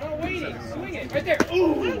next. We're not waiting. Swing it. Right there.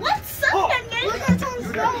 Ooh. What's up, man? Look at that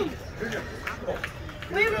stone.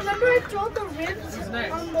 Wait, remember I threw the ribs on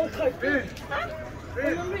the carpet? Huh?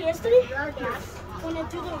 Remember yesterday? When I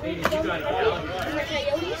threw the ribs on the carpet and the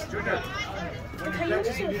coyotes? When you catch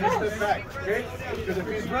it, you need to step back, okay? Because if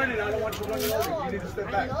he's running, I don't want you running over. You need to step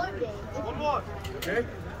back. One more. Okay?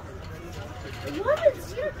 You haven't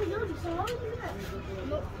seen a coyote, so how do you do that?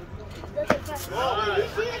 Nope. That's a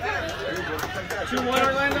fact. 2-1,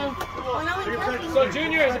 Orlando. So,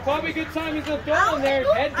 Junior, it's probably a good time he's going to throw in there.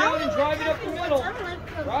 Head down and drive it up the middle.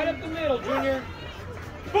 Right up the middle, Junior.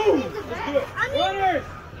 Boom! Let's do it. Runners!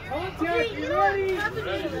 Contact, you ready?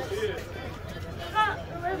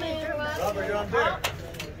 Robert, you're on deck.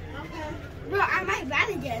 Bro, I might bat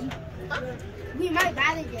again. We might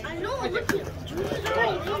battle again. I know. Look at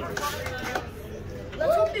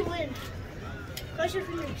let's hope we win. Cross your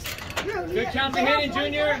fingers. Good count to hitting,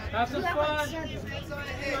 Junior. Have some fun. No,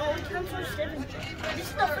 we can't score 7. This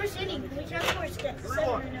is the first inning. We can't score 7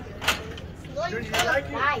 right now. Junior, you like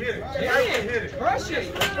it? Hit it. Hit it. Crush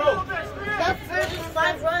it. Let's go. The first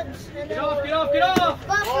 5 runs. And Get off, get off, get off.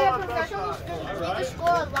 But for professionals, they can score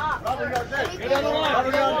a lot. Get on the line.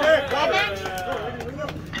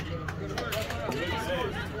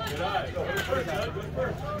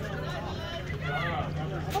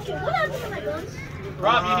 Okay, what happened to my guns?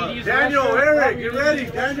 Rob, you need to use the Daniel, restroom. Eric, get ready.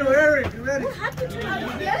 Daniel, Eric, get ready. What happened to my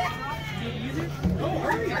guns? Oh,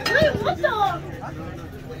 hurry. Wait, what the?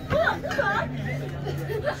 Hold on,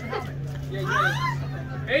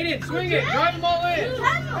 Aiden, swing it. Drive them all in.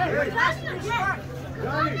 Right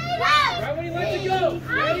when he lets it go.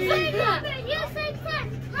 Ready? Get off,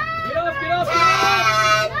 get off, get off.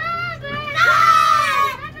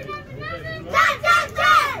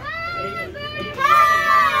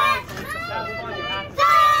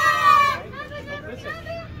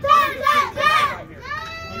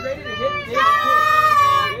 You ready to hit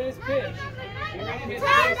his pitch? You ready to hit his pitch?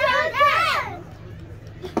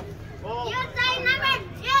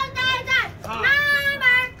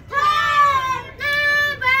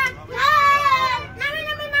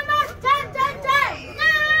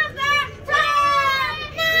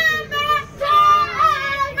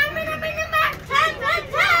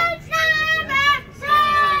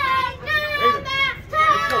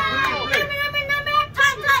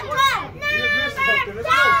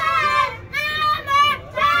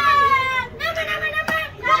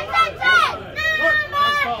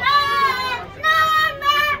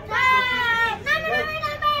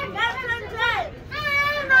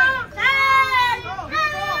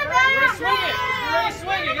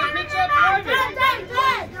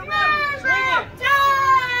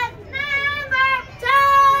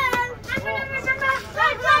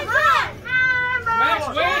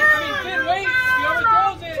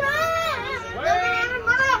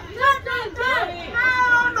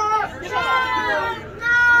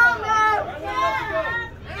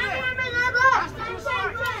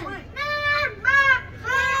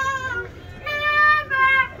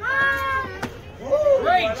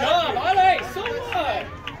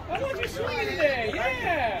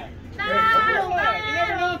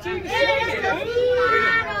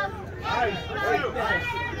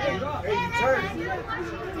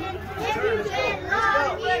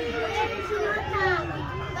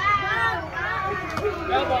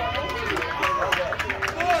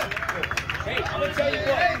 Hey, I'm gonna tell you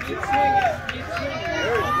what. Keep swinging. Keep swinging.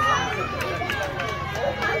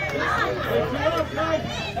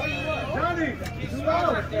 Johnny, Keep swinging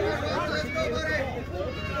right there.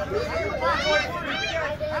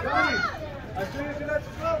 Johnny, as soon as you let you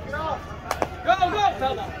go, get off. Go, go,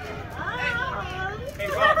 fella. Hey,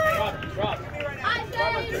 Rob.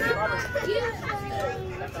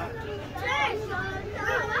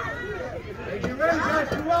 Hey, you ready, guys?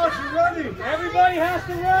 Come on, you're running. Everybody has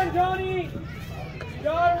to run, Johnny. You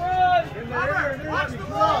gotta run. In the air,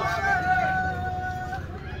 come on.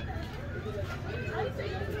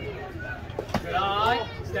 Good eye.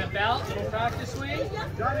 Step out. Little practice swing.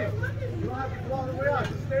 Johnny, you don't have to go all the way out.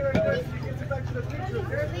 Just stay right there so you get back to the picture,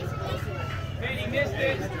 okay? Man, he missed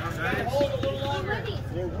it. Hold a little longer.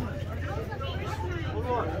 Hold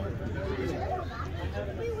on.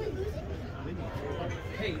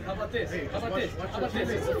 Hey, how about this? How about this? How about this?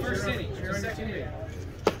 It's the first inning. It's the second inning.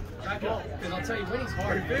 Back up. Because I'll tell you, winning's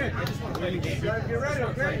hard. I just want to win the game. You gotta get ready,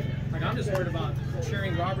 okay? Like, I'm just worried about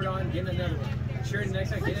cheering Robert on, getting another one. Cheering the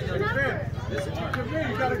next guy, getting another one. This is hard. Come here,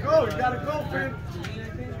 you gotta go, Finn.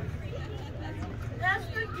 That's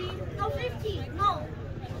 13. No, 15. No.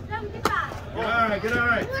 75. Get all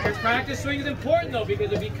right. His practice swing is important, though,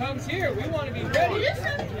 because if he comes here, we want to be ready. We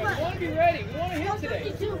want to be ready. We want to hit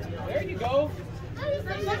today. There you go.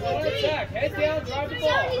 Attack. Head down, drive the ball.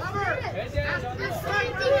 Head down, drive the ball.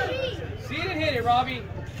 See it and hit it, Robbie.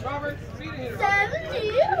 Robert, see it and hit it.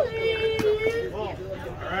 70. All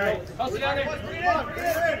right. Hustle down there.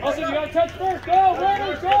 Hustle, you got to touch first. Go,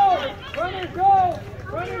 runners, go. Runners, go.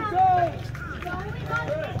 Runners, go.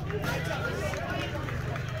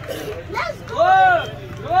 Let's go.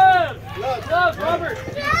 Glove, Robert.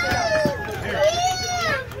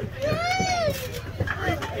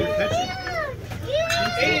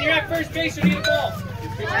 Aiden, you're at first base, you need a ball.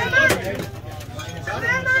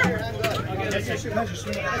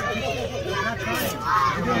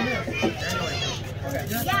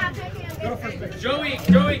 Joey,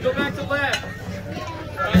 go back to left.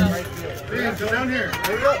 Ian, go down here.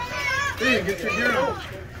 There you go. Ian, get your gear on.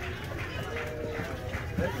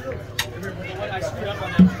 I screwed up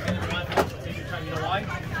on that one. Take your time. You know why?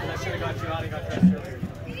 Because I should have got you out and got dressed earlier.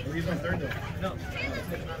 Well, he's my third though. No.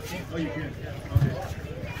 Oh, you can. Okay.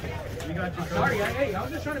 We got you. Sorry, hey, I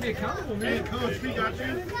was just trying to be accountable, man. Hey, coach, we got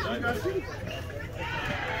you. We got you.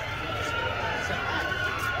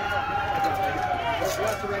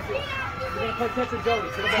 We're gonna play catch and Jody.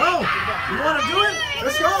 Go! You want to do it?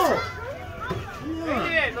 Let's go!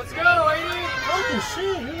 Aiden, let's go, Aiden! Fucking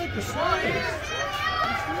shit, you like the slides.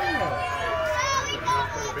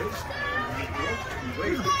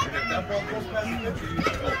 Wait, and if that ball goes past the pitcher, you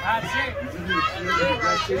just go. That's it.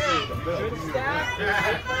 Good staff.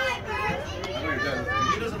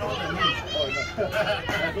 He doesn't know what that means.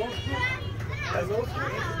 That's old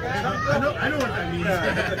school. I know what that means.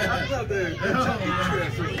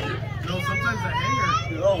 No, sometimes the hanger.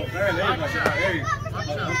 Oh, man, hey,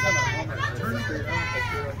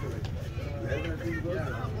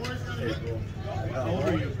 How old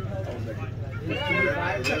are you? I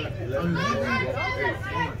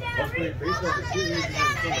was playing baseball for 2 years and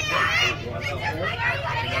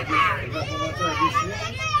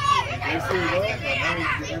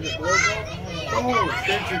oh,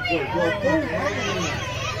 extension cord, bro.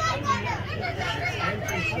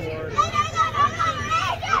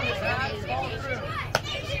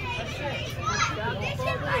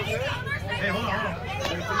 Hey, hold on.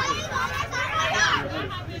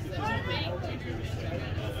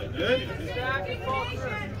 Good?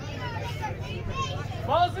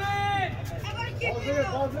 Balls in!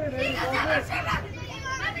 Balls in, Eddie, balls in.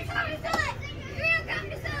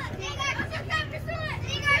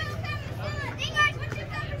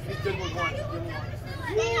 Good with one.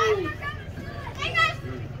 Hey guys!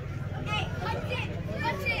 Hey,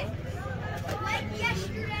 what's it? Like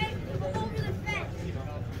yesterday, over the fence.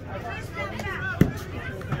 First step out.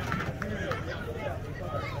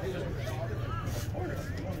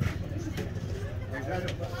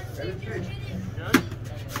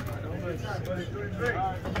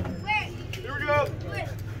 Here we go.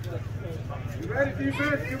 You ready,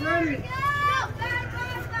 defense? You ready?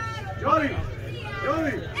 Johnny!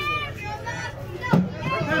 Johnny!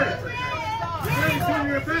 Right there! You ready,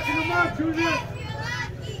 Junior? You're passing them up, Junior!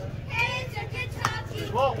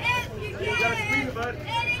 Whoa! You gotta squeeze it, bud.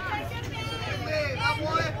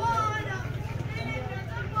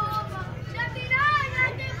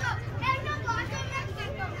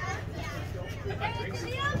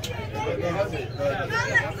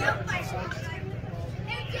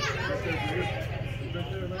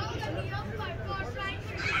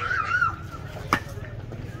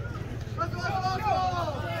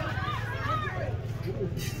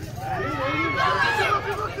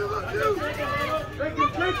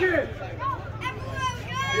 Take it!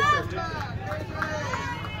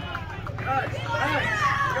 Guys, you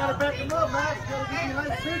gotta back him up, Max. You gotta get behind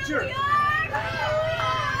the pitcher.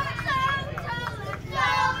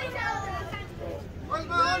 Where's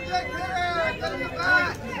my object here? Get him the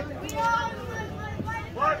back.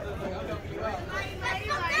 What?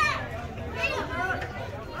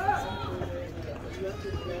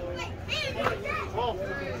 Whoa.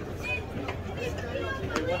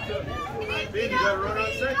 Hey, you gotta run on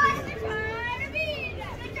second.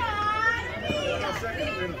 Run on second,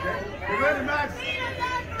 okay? You ready, Max?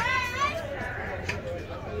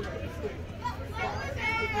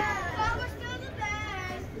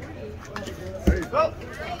 There you go.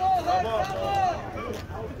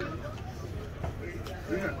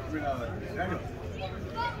 Daniel.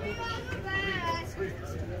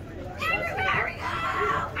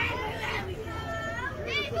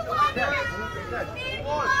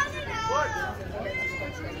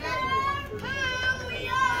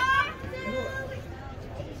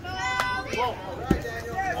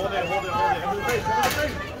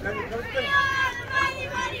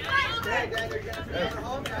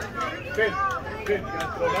 Hold it. Good. You gotta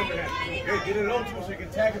throw it underhand. Okay, get it low too so you can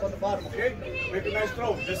tag him on the bottom, okay? Make a nice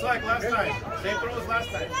throw. Just like last time. Same throw as last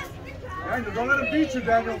time. Daniel, don't let him beat you,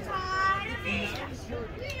 Daniel.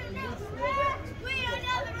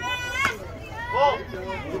 Whoa!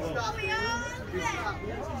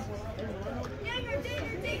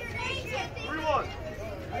 3-1.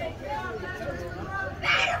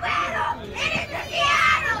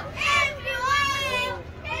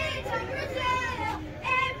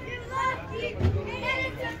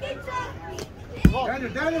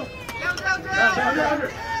 Daniel.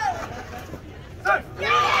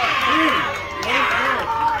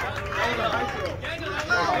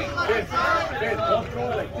 Down. Don't throw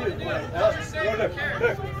it like this.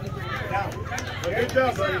 Look. Down. Good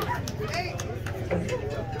job, buddy.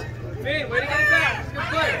 Finn, way to get it back. It's a good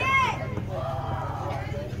play.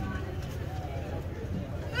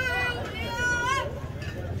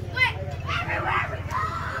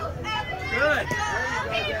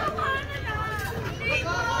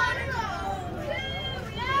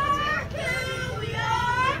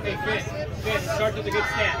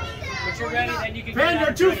 you can Finn,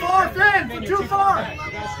 get you're too far, Finn! You're too far! You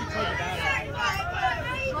gotta shoot toward the battery.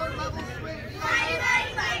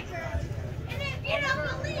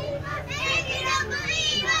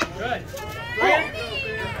 Good.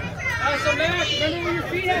 So Max, remember where your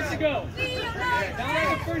feet have to go. Down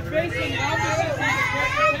at the first baseman, the opposite side,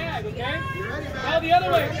 catch the tag, okay? Now the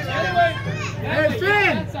other way, the other way. Hey,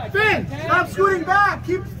 Finn! Finn! Stop scooting back!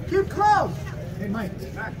 Keep close! Hey, Mike.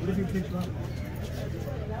 What if you pitch wrong?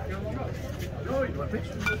 Joey, you want to pitch?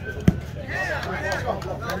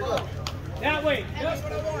 That way. Yep.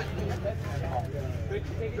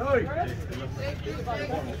 Joey! Get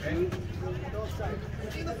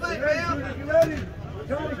ready!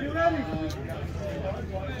 Johnny, get ready!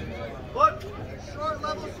 Look! Short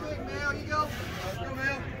level swing, man. You go. Go,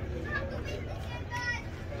 man.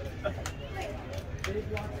 Hit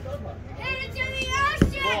it to the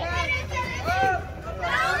ocean! Hit it to the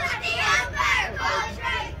Ball at the upper! Ball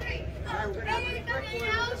straight 3! Hit it to the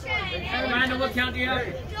ocean! Randall, look, count the out.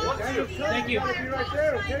 Thank you. Be right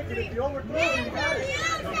there, okay? Because if you overthrow it, you got it.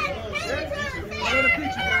 Okay? I'm going to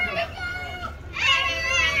teach you.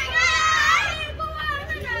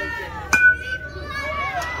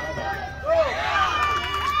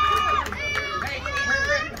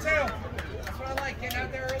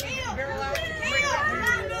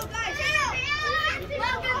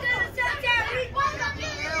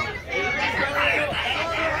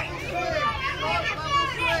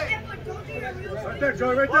 Right there,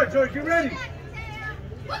 Joey, right there, Joey, get ready.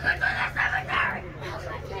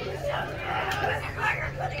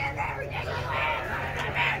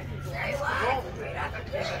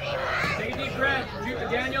 Take a deep breath.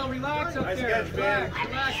 Daniel, relax up there. Relax.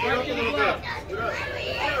 Relax. Right to the left.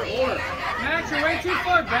 Max, you're way too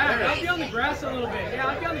far back. I'll be on the grass a little bit. Yeah,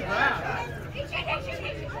 I'll be on the grass.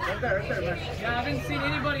 Right there, man. Yeah, I haven't seen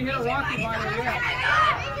anybody hit a rocky biner yet.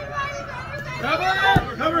 Cover!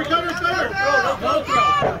 Cover, cover, cover. No throw.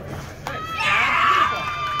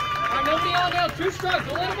 Alright, nobody out now. 2 strikes.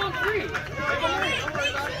 Don't let him on 3.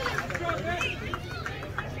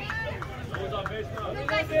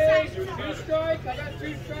 Two strikes. I got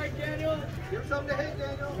 2 strikes, Daniel. Give something to hit,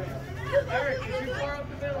 Daniel. Eric, you're too far up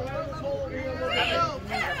the middle. Have this hole over here a little bit.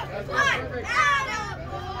 That's perfect.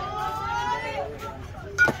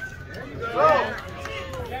 Go.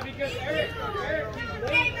 Yeah, because Eric, he's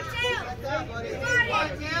late.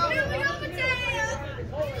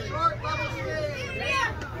 Short level swing.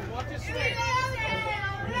 Watch his swing.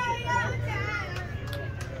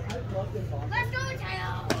 Let's go,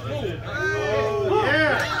 Taylor! Oh,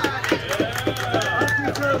 yeah.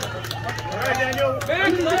 All right, Daniel.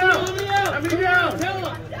 Back, let me out. Let me down. Tell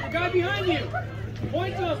him. The guy behind you.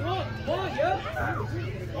 Point to him. One, yep.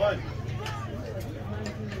 One.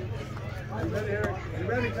 Get ready, Eric. Get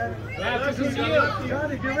ready, man. Max, this is you.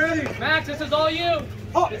 Johnny, get ready. Max, this is all you.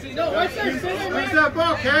 This is, no, right there. Stay there, Where's Max. that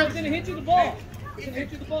ball, He's Ken? going to hit you the ball. He's going to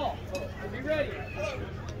hit you the ball. Be ready.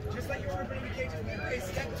 Just like you are in the cage. Hey,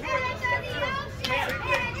 step 2.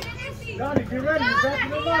 Johnny, get ready. You're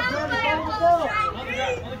backing him up. Johnny, follow the ball. On the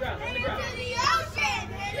ground, on the ground, on the ground.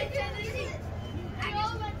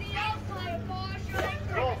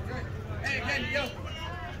 Hey, again, yo.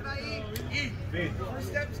 First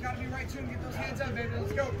step's got to be right to him. Get those hands up, baby.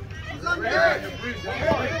 Let's go. He's on there. You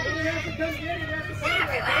have to come get it. You have to come get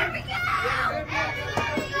it.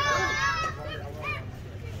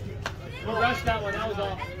 You rushed that one. That was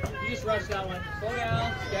all. You just rushed that one. Slow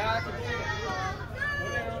down. Back. Slow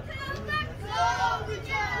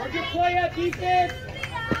down. Where'd you play at defense?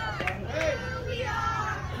 Hey.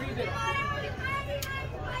 Freeze it.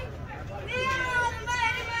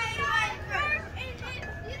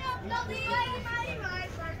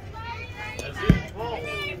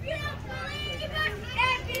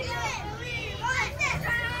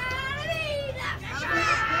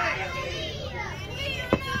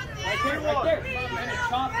 Right there. And it's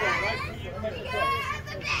top there, right?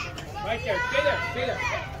 Right there. Stay there. Stay there.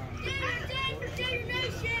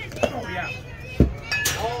 Oh, yeah.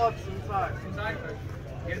 All up inside. Inside.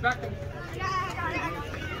 Get it back to me.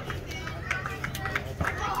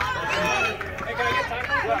 Hey, can I get time?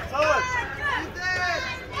 Yeah, touch.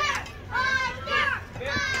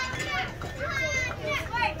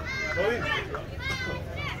 Go in.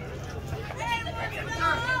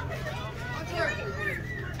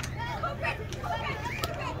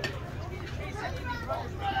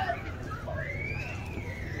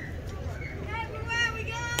 Everywhere we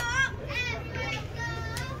go,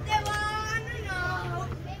 they wanna know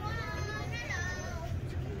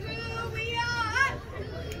who we are.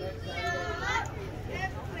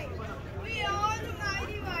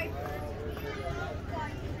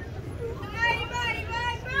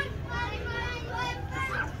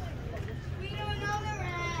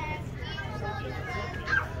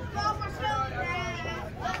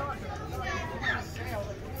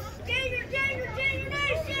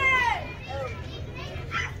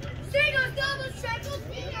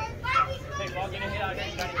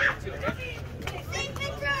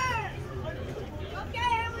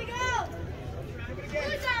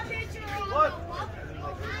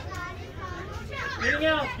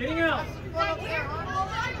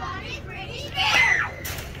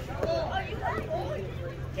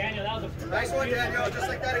 Nice one, Daniel. Just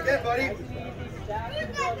like that again, buddy.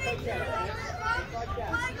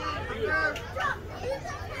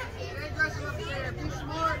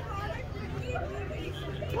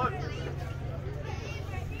 Look.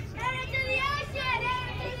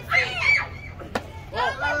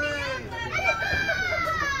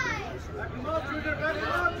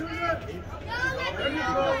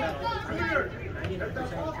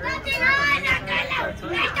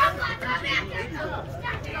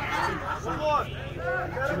 Come on.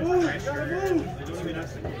 Gotta move. Gotta move.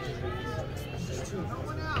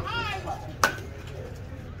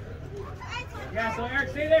 Yeah, so Eric,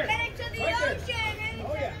 stay there. Get into the ocean and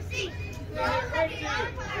into the sea.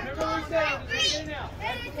 Remember what we said, just get in now.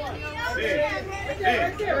 Get into the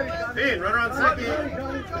ocean. Finn, run around second.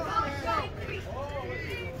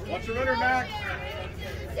 Watch the runner, Max.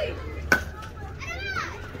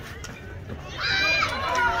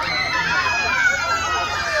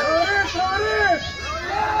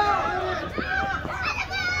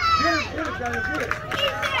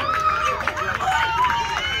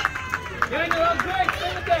 Daniel, that was great.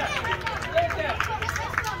 Stay with that. Stay with that.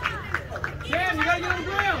 Cam, you gotta get on the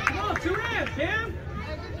ground. Come on, 2 hands, Cam.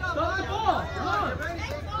 Stop the ball. Come on.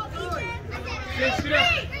 Stay straight up.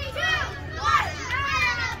 3, 2, 1.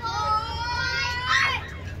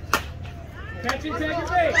 Catch and take your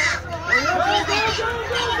base. Go, go, go, go,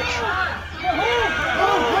 go, go.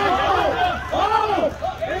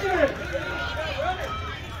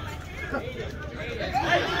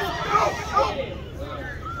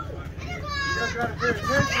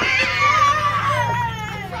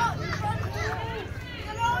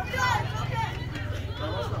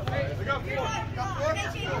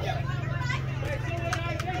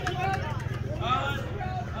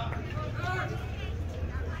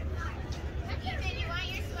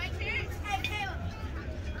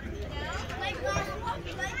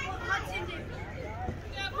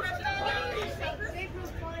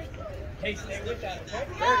 Hey, stay with that, okay?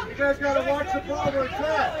 You guys gotta watch the ball or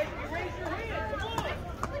attack. Raise your hand, come on.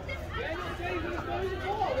 Daniel says he's throwing the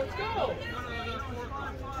ball. Let's go.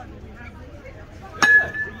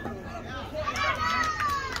 Good.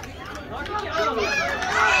 Knock it down.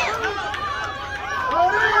 Go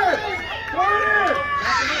in! Go in!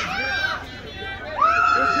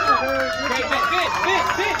 Good job, Eric. Okay,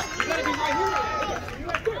 Finn. You gotta be right here.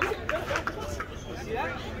 See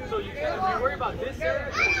that? So you can't worry about this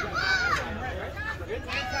area.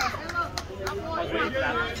 I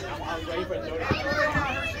was waiting for it to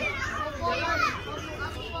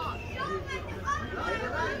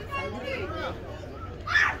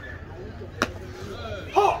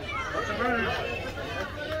Watch the runner.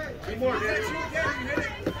 2 more, Danny.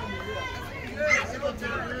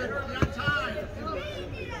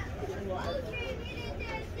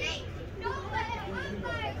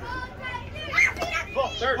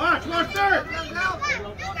 Third. Watch, third!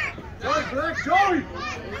 Joey, Black, Joey! You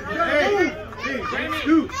gotta move! Hey, great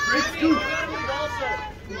scoop. Great scoop.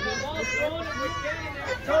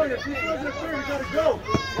 Joey, if he doesn't clear, you gotta go!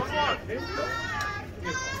 One more.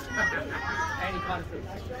 And he caught it.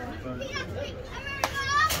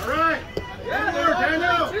 All right. Yeah, One more,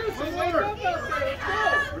 Daniel. One One more. more. Let's go.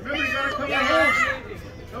 Remember, you gotta cover home.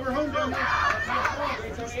 Cover home, Daniel.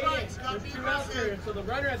 There's 2 outs there, so the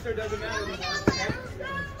runner out there doesn't matter anymore. Okay?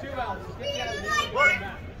 There's 2 outs. So get that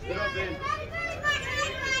out. Good up, Ben.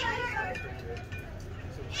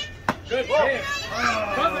 Good hit.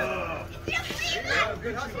 Cover.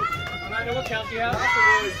 Good hustle. I know what count you have.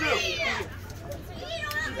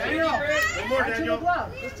 Daniel. One more, Daniel.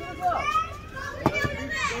 Let's do the glove.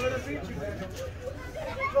 Don't let us beat you, Daniel.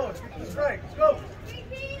 Let's go, let's get the strike. Let's go!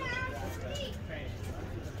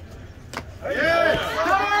 Yeah.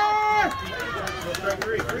 Strike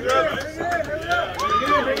 3. Good.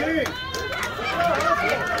 Bring it in.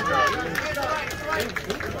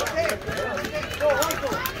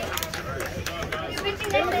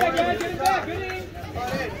 Get it back. Good inning.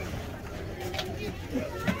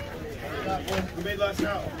 Who made last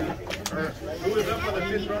out? Who was up for the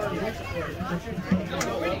 5th run?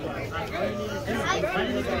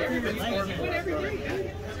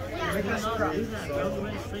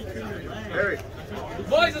 Harry.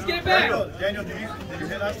 Boys, let's get it back. Daniel, did you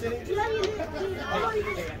hit last inning?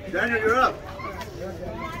 Daniel, you're up.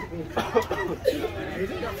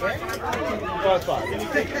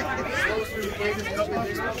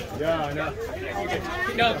 Yeah, I know.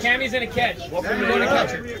 No, Cammy's in a catch. You're going to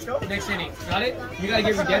catcher. Next inning. Got it? You got to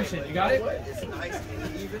get redemption. You got it?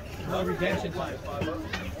 No redemption time.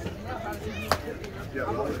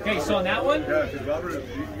 Okay, so on that one? Yeah, because Robert,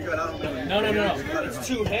 you got out. No. It's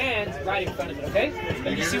two hands right in front of it, okay?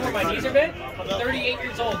 And you see where my knees are bent? I'm 38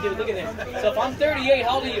 years old, dude. Look at this. So if I'm 38,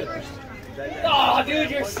 how old are you? Oh, dude,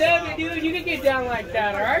 you're 7, dude. You can get down like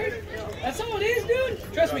that, all right? That's all it is, dude.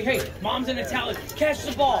 Trust me. Hey, mom's in italics. Catch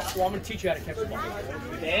the ball. Well, I'm going to teach you how to catch the ball.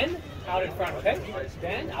 Then, out in front, okay?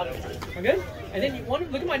 Then, out in front. I'm good? And then you want to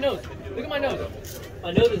look at my nose. Look at my nose.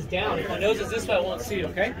 My nose is down. If my nose is this way, I won't see it,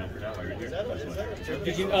 okay?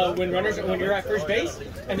 Did you, when you're at first base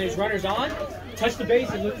and there's runners on, touch the base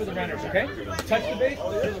and look for the runners, okay? Touch the base,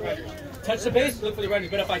 look for the runners. Touch the base, look for the runners.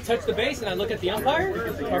 But if I touch the base and I look at the umpire, or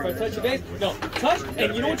if I touch the base, no, touch,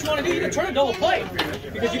 and you know what you want to do? You can turn a double play.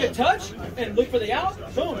 Because you can touch and look for the out,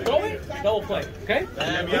 boom, throw it, double play, okay?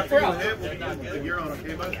 Look for out. You're on,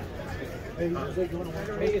 okay, bud? Hey,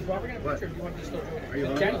 is Robert going to pitch or do you want to just go join it? Are you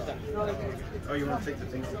on? Daniel's done. Oh, you want to take the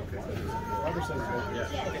things? Okay. Robert says good. Yeah.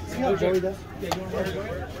 See how Joey does? Yeah, you want to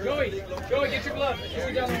Joey, get your glove.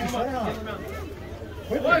 Get your glove.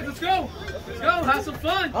 Boys, let's go. Let's go. Have some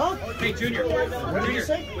fun. Huh? Hey, Junior. What did you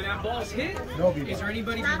say? When that ball's hit, No, is there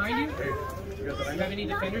anybody behind you? Do you have any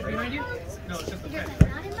defenders behind you? No, it's just the fence.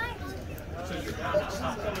 So you have to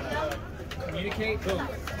stop. Communicate, boom.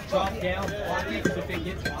 Drop down, block it, because if it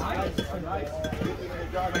gets wide, but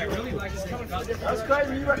I really like to say, That's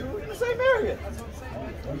crazy. You're in the same area.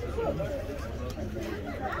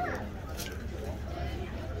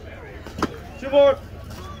 Two more.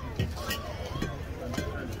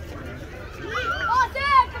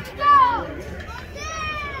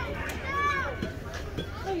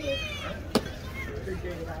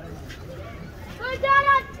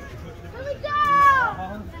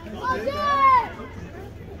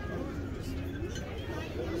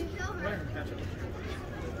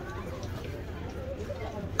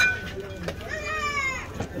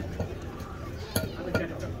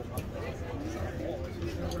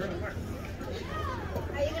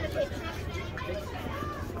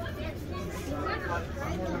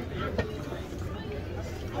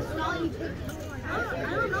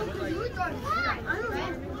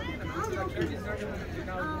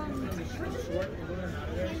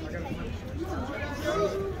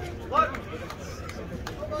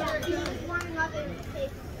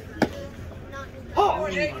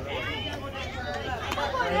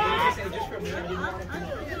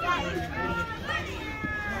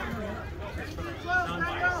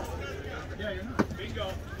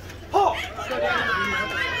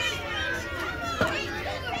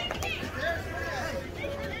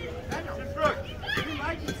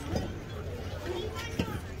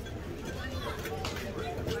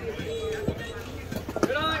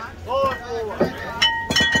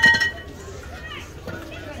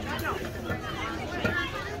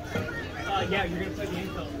 Yeah, you're going to play the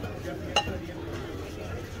info.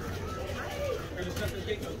 Are you stuck in the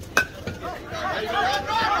gate?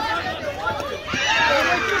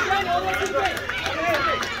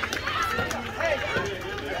 Hey,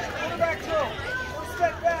 quarterback throw. One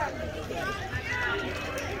step back.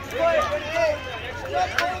 Play it, hey.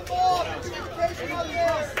 Let's play the ball. Communication on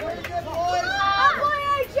this. Very good, boys.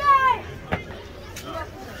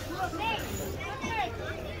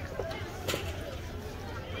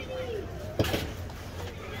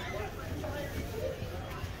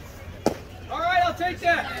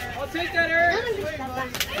 I'll take that, Eric.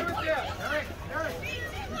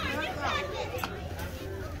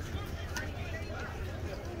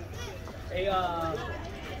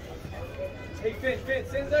 Hey, Finn,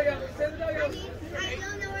 send the dugout. I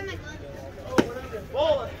don't know where my glove is. Oh, whatever.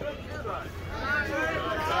 Ball, let's put it in your line.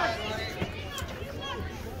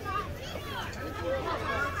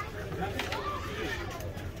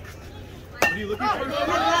 What are you looking for? Is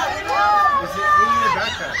it in your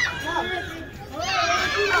backpack?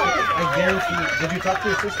 I guarantee you. Did you talk to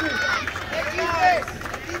your sister?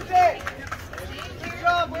 Keep it. Good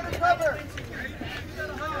job. Way to cover.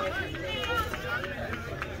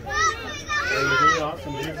 You're doing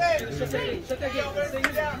awesome, dude. Shut that gate. Stay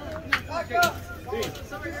here. Back up.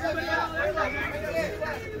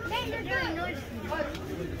 Hey, you're doing noise.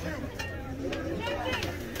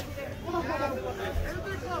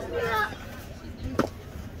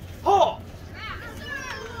 Oh!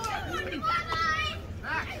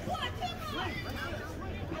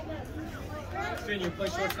 Finn, you play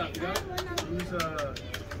shortstop. You got it? Who's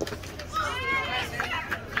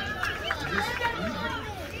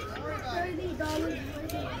 $30.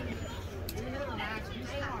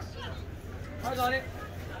 Hard on it.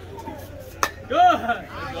 Good.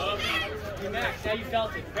 Hey, Max, now you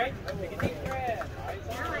felt it, okay? Take a deep breath.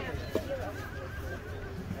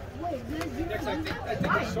 Next, I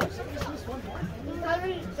think it's short. Just missed one more.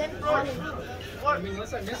 I mean,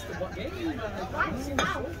 unless I missed the game, I haven't seen the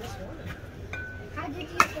short this one. How did you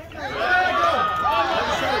get that? I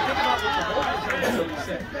was trying to think about what the hole is. That's what you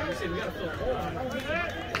said. You said we gotta fill a hole.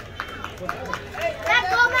 Let's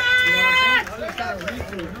go, Max! I was trying to read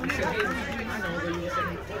through it. You said, hey, I know, but you said,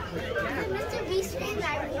 Mr. Beast screamed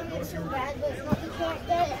that I wanted it so bad, but no, he can't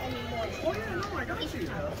get it anymore. oh, yeah, no, I got you.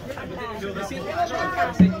 Yeah, but then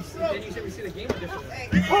you said we see the game differently.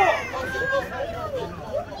 You should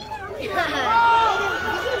give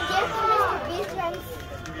Mr. Beast fans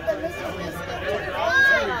the Mr. Beast game. There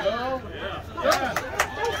we go.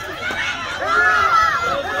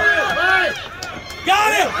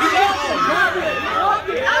 Got him! He got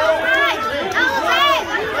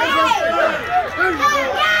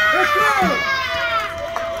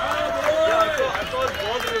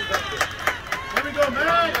Here we go,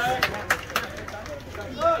 Max.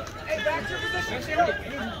 Hey, back to your position.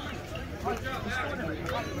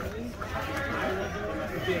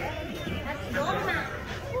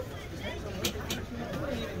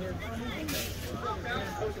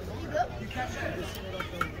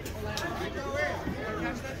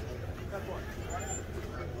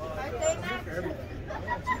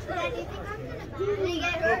 Did he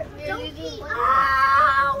get hurt?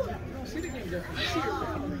 Ow! See the game different. See your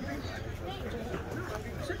game.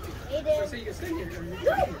 He did. So you can stay here.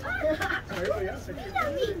 Everybody else.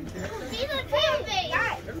 He's a baby.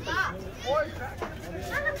 Stop.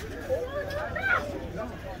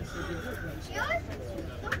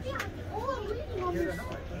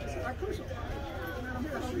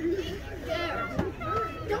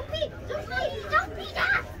 Don't be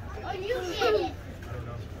that. Oh, you get it.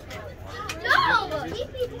 No! Keep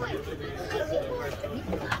me quiet.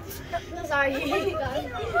 Sorry.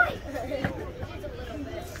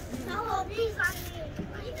 No, please on me.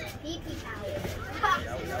 Pee-pee towel.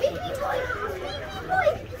 Pee-pee boy. Pee-pee boy.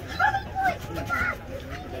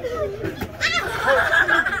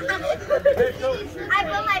 I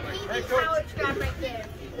put my pee-pee towel strap right there.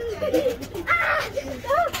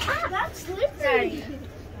 That's slippery.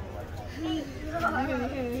 Wait.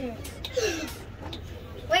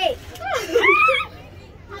 Wait.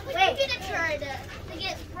 You're gonna try to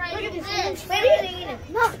get sprayed with this. Wait, you're gonna eat it.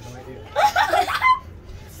 No.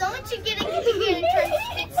 Someone should get a try to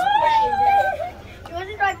get sprayed. You want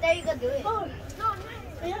to try there? You go do it. No,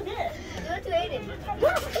 you don't get it. You want to eat it.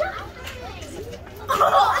 What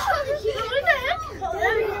the heck?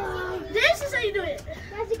 This is how you do it.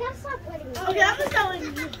 Guys, you gotta stop letting me. Okay, I'm just telling you.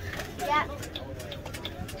 Yeah.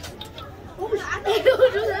 Oh, I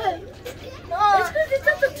don't do that. No. It's because it's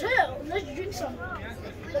at the tail. Let's drink some.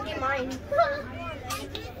 Look at mine.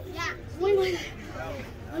 Yeah. Wait.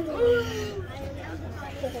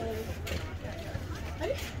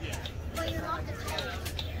 But you're not the tail.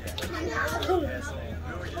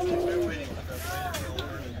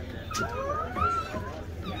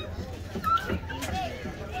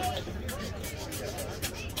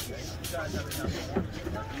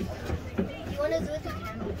 You want to do it to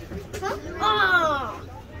camera? Huh? Oh!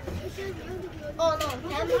 Oh no,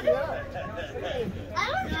 camera? I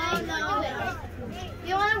don't know.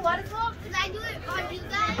 You want a waterfall? Can I do it on you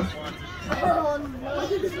guys? Oh no.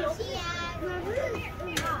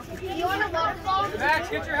 You want a waterfall? Max,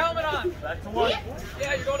 get your helmet on. back to one.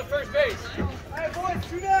 Yeah, you're going to first base. Hey, boys,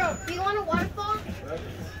 shoot out. Do you want a waterfall?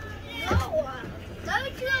 No. Let me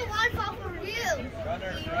do a waterfall for you.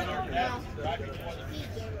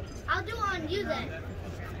 I'll do it on you then.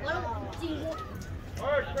 What do you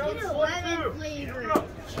Alright, Get a lemon flavor.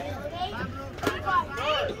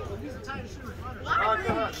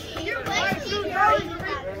 You're wasting your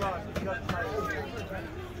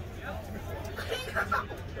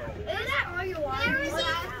Is that all you want? Where is it?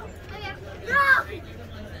 No!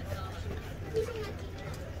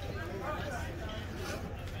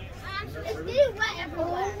 It's getting wet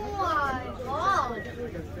everywhere. Oh my god.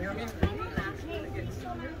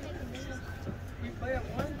 We play at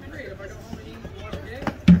 1, great. If I go home and eat one game,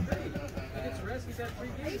 great. He gets rest, he's had 3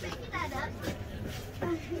 Are you games. picking that up?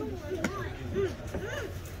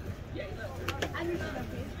 Yeah, he left.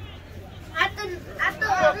 At the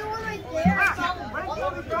other one right there, I saw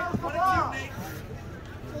the ball.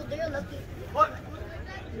 Well, they're lucky. What?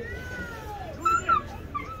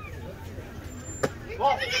 You're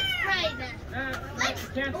gonna get sprayed then. Max,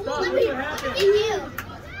 can't stop. Look Look what at happened. you.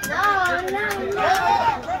 No.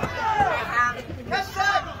 Catch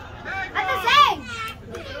that. I'm the same.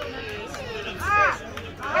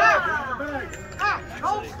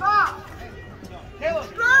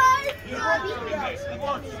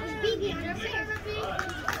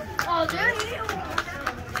 ball, dude.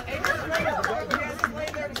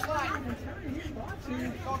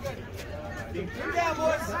 Get down,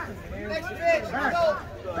 boys. Next pitch. Go.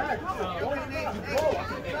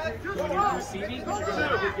 When you're receiving, you're going to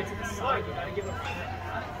get to the side. You got to give him.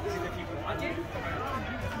 If you block it.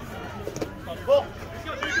 Ball.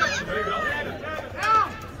 There you go.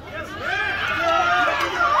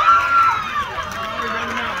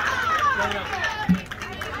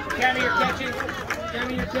 Cammy, you're catching.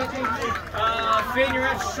 Cammy, you're catching. Finn, you're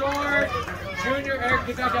at short. Junior, Eric,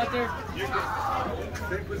 get back out there.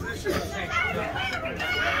 Same position. Okay.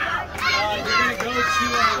 You're going to go to,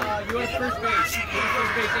 you want first base. You want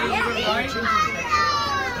first base. Aiden, you go to right.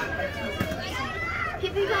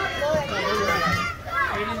 Keep it up, boy.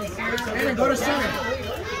 Aiden, Aiden, go to center.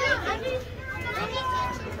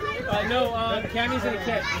 No, Cammy's going to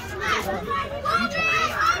catch.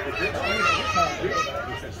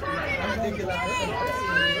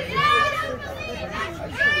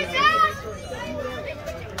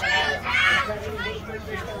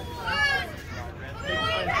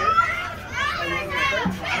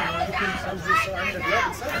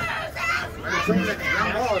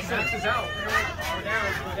 Max is out. We're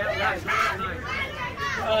down last.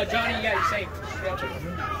 Johnny, yeah, you're safe.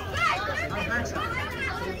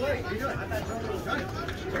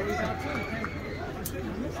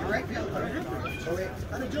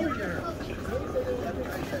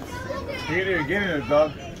 He ain't even getting it,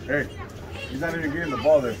 dog. Hey, he's not even getting the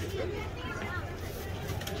ball there.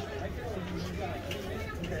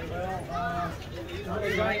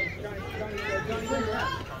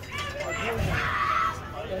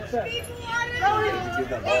 Get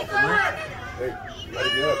that ball from her. Hey, gotta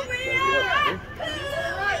get up.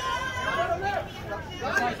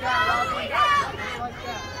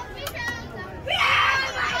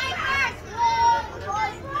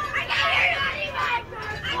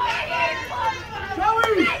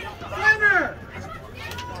 Joey! Center!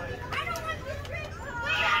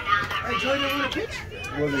 Hey, Joey, you want to pitch?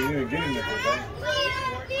 Wasn't even getting it, dog.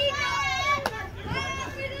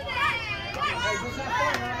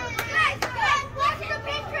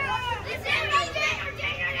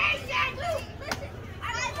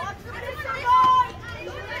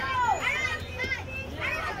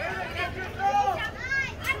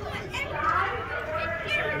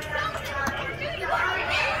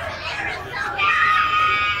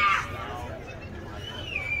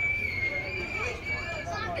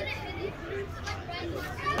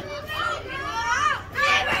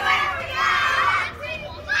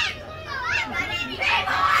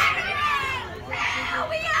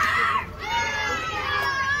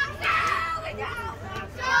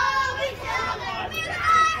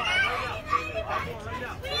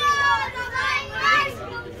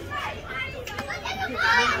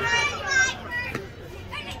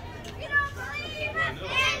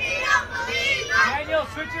 Daniel,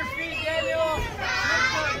 switch your feet, Daniel.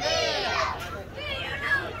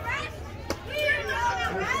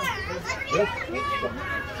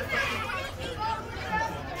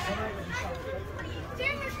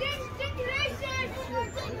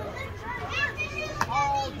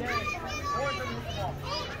 All day.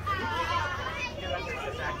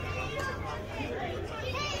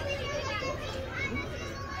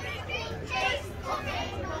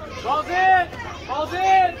 Ball's in! Ball's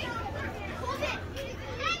in!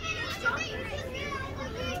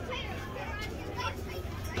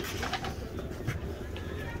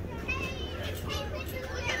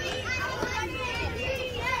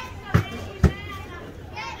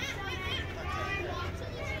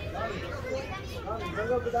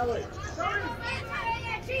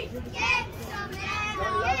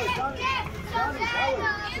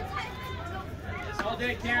 All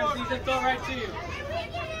day, Karen. Sees it throw right to you.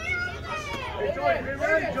 Hey, Joey, get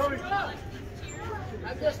ready, Joey. I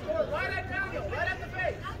just scored right at Daniel, right at the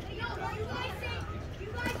base.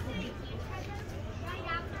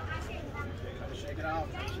 Shake it out.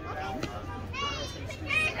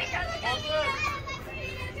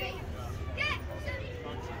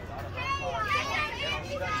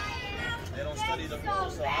 They don't study the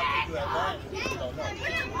rules, so how can you have that? You don't know.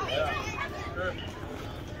 Yeah.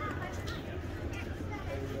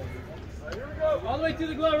 Here we go. All the way to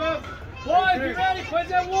the glove, Rob. One, get ready. Put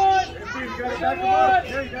that one. You gotta back him up.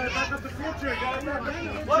 Yeah, you gotta back up the future. You gotta back up the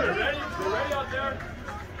future. You're ready. You're ready out there.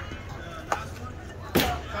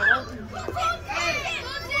 I'll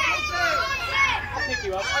pick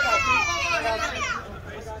you up. I got you.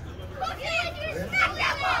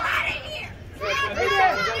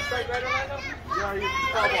 Straight right on that now? Yeah, you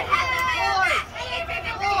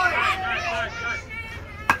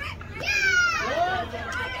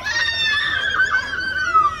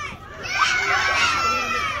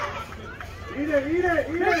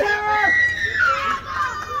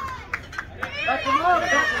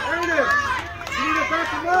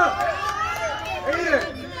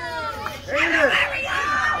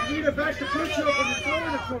need to back the punch up when you're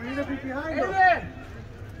throwing it to him. You need to be behind him.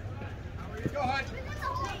 Go, Hutch.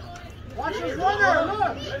 Watch his runner.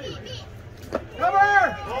 Look.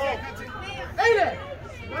 Cover. Aiden.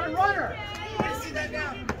 Got a runner. See that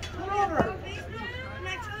now. Come over.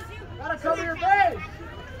 Gotta cover your base.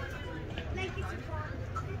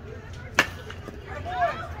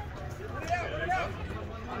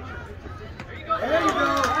 There you go.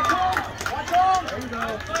 Watch home. There you go.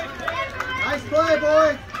 Nice play,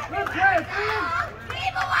 boy. Good play, man.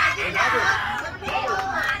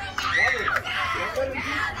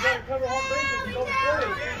 Cover home bases. You don't play.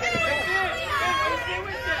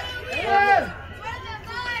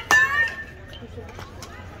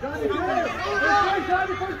 Johnny, get in. First base,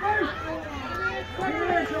 Johnny, first base. Get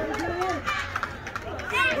in, Johnny, get in.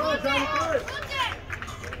 Go, Johnny, first.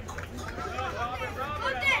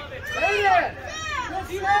 Aiden. Good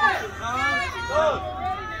set.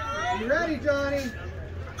 You ready, Johnny?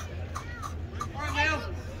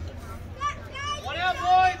 One out,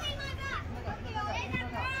 boys.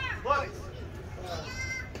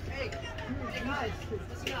 Hey guys,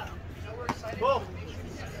 listen up. Now we're excited. Go.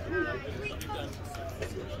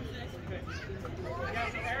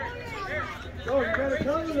 Go, you gotta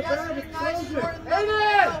come in the bag and close it.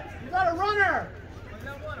 Aiden! You got a runner!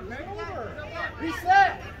 Come over.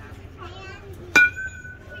 Reset!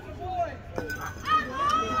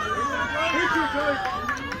 Beat you, Joyce!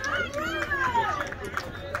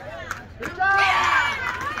 Good job!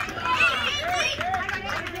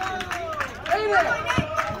 Aiden!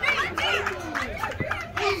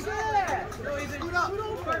 Scoot up.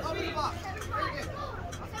 Up in the box.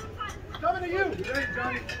 Coming to you! You ready,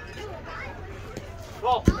 Johnny?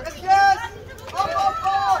 Go. Let's get. Up.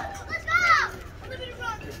 Let's go!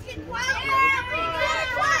 Get quiet!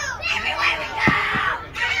 Everywhere we go!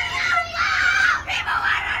 People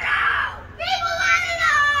want to know! People want to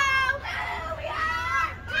know who we are!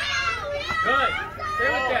 Good. Stay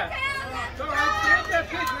with that. It's all right. Stay with that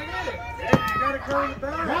pitch. We get it. You gotta come in the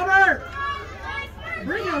bag. Robert!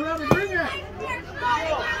 Bring it, Robert, bring it!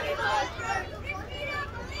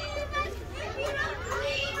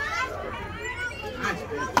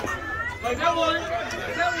 Like that one.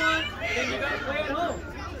 Then you gotta play at home.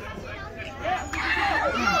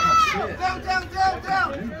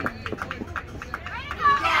 Down.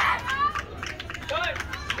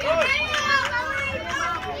 Good.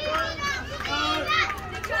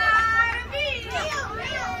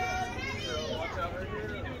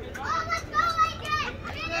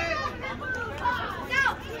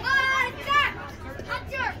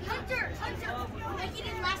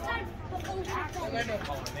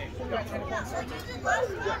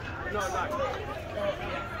 No, I'm not.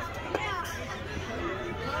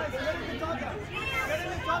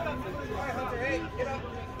 Alright, Hunter, hey, get up.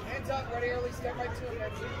 Hands up, ready early, step right to him.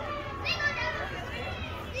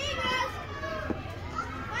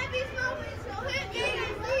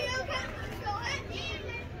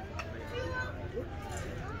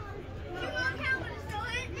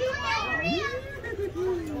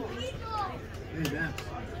 Hey, Max.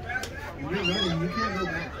 When you're running, you can't go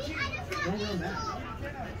back. Don't run back.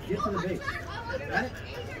 Get to the base. Got it?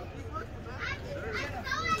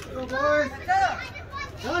 Go, boys.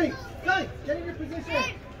 Johnny, get in your position.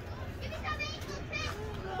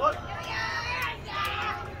 Look.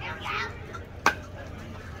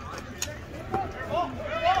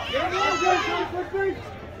 Get in, Johnny, first base.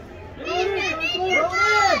 Throw it in.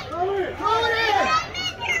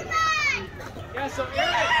 Yeah, so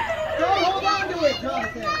Eric. Don't hold on to it,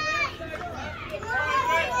 Jonathan.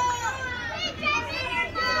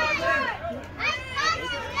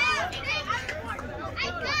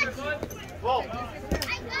 Go.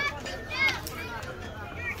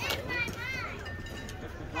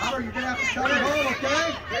 Robert, you're going to have to cover home, okay?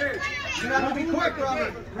 You're going to have to be quick,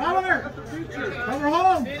 Robert. Robert! Cover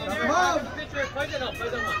home! Cover home! Pitcher, play that one. Play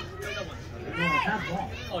that one. Tap ball.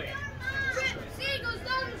 Oh, yeah. Seagulls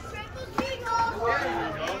down the triple seagulls!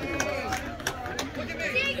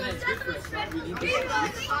 Seagulls down the triple seagulls!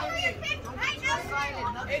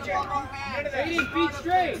 AJ, none of that. 80 feet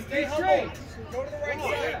straight. Stay straight. Go to the right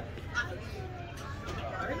side.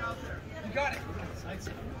 You got it. I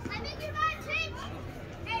think you're right, Pete.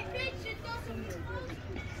 Hey, Pete, should throw some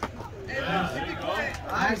Keep it quiet.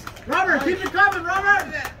 Nice. Robert, keep it coming, Robert!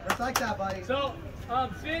 Just like that, buddy. So,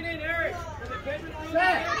 Finn and Eric. For the catcher,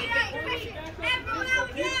 Set.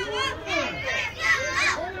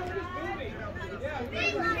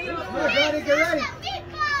 Come on, Johnny, get ready.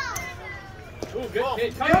 Ooh, good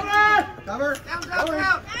pitch. Cover! Cover. Down.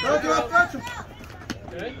 Throw it to up front.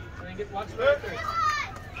 Good. And then watch the back there.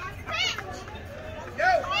 Go.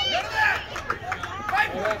 None of that. 5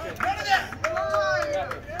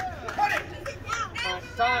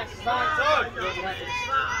 Time.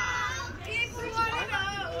 People want to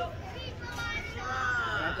know.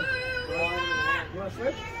 You want to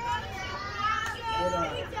switch?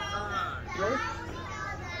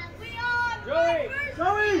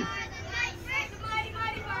 Joey!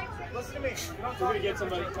 Listen to me. We're going to get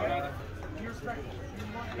somebody.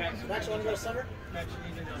 Max, Max, you want to go to center? Max, you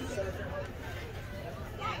need to know.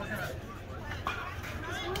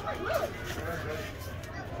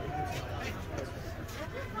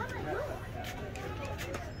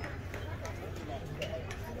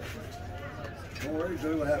 Don't worry,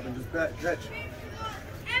 Joey, what happened? Just catch.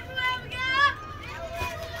 Everywhere we go.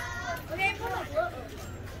 Okay, pull up.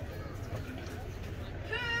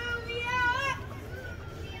 Who we are.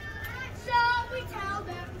 So we tell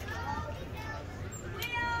them. We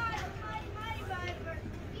are the mighty Viper.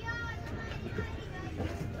 We are the mighty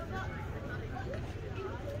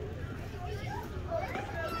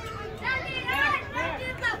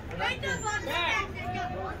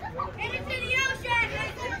and it's in the ocean.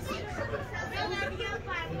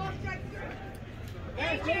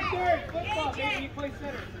 Max, take third. Football, baby. You play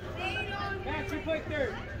center. Max, you play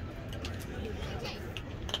third.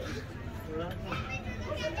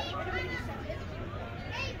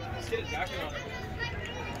 Let's get a jacket on it.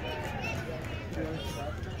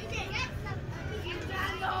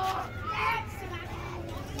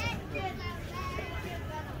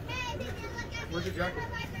 Where's your jacket?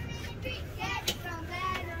 Do you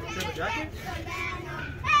have a jacket?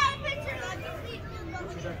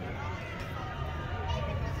 Where's your jacket?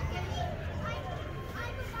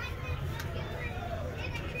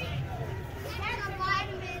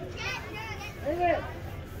 Hey there.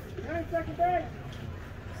 9-second break.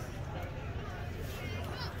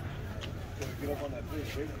 Get up on that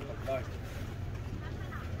bridge, baby. Bye.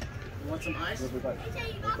 You want some ice? Bye.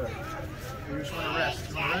 You just want to rest.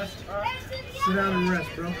 You want to rest? Sit down and rest,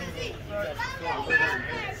 bro.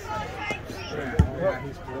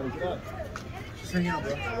 Just hang out,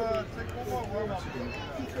 bro.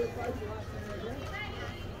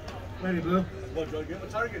 Ready, Blue? Come on, Joey, get him a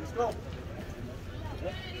target. Let's go.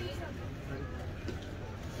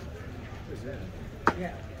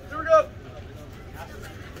 Yeah. Here we go.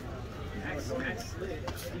 Max slid.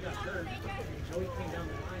 He got hurt. Joey came down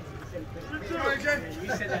the line and he said he couldn't Good, finish. AJ. And we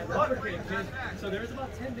said that rubber couldn't finish. So there was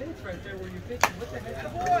about 10 minutes right there where you're thinking, what the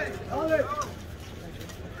heck? Boy! Hold it.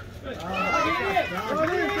 Good. Throw it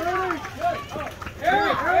in.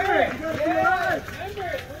 Eric! You gotta be alive. Remember,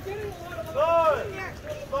 we're getting a lot of...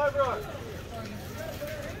 Five run.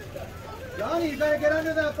 Johnny, you better get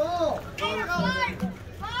under that ball. We're not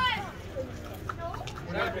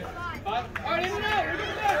good. Five. All right, in and out. We're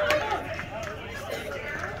doing that.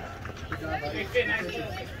 Hey, Finn, nice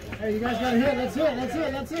play. Hey, you guys gotta hit. That's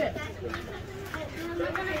it.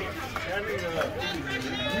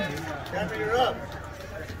 Cammy, you're up.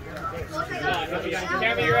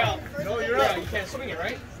 Cammy, you're out. No, you're up. You can't swing it,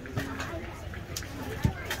 right?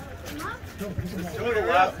 Joey, the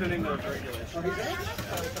last inning of regulation.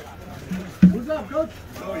 Who's up, coach?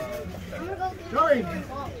 Joey.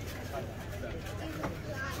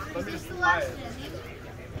 Let me just tie it.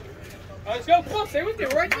 Let's go. Come on, stay with you.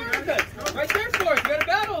 We're right there with us. Right there for us. We got a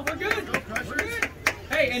battle. We're good. We're good.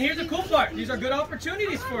 Hey, and here's the cool part. These are good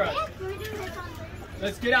opportunities for us.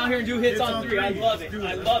 Let's get out here and do hits on three. I love it.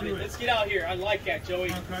 I love it. Let's get out here. I like that,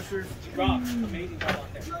 Joey. Rob, amazing job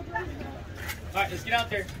out there. All right, let's get out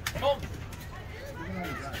there. Come on.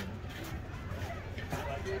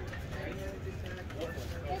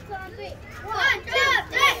 One, 2,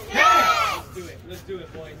 3. Let's do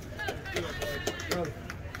it, boys. Let's do it, boys.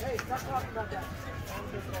 Hey, stop talking about that.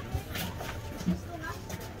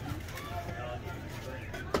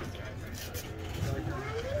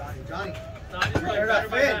 Johnny. Better by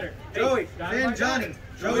better. Joey, Hey, Finn, Johnny.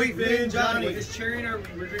 Joey, Finn, Johnny. We're just cheering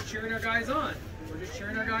our guys on.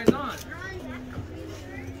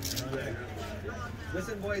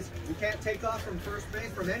 Listen, boys, you can't take off from first base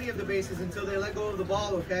from any of the bases until they let go of the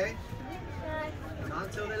ball, okay? Not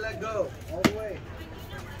until they let go. All the way.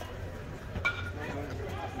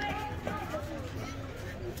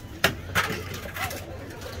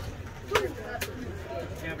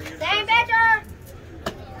 Same better.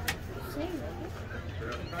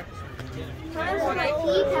 Time for my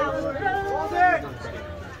tea towel.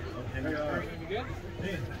 You good?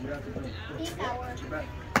 Tea towel.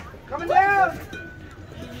 Coming down!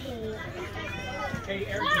 Hey,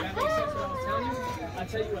 Eric, did that make sense what I was telling you? I'll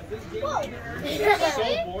tell you what, this game is so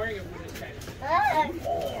boring if we just kind of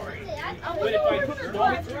boring. But if I put the ball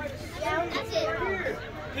right, That's it.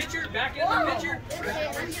 pitcher, back end of the pitcher,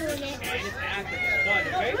 and it's active. Fun,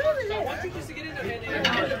 okay? So I want you just to get in there and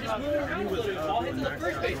just move around a little bit. Ball hit to the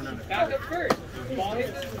first base. Back up first. Ball hit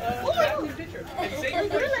to back to the pitcher. And say you're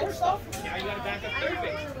putting first off, now you got to back up third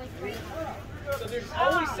base. So there's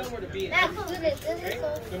always somewhere to be in. Okay?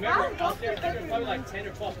 Remember, out there, there's probably like 10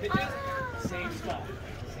 or 12 pitches. Same spot.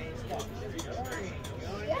 Same spot. There you go.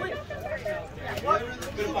 But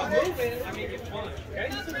if I'm moving, I make it fun, okay?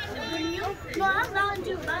 No, I'm not do.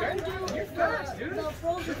 You're fast, dude. The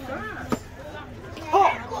pros are fast.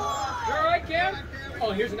 Oh! You alright, Cam?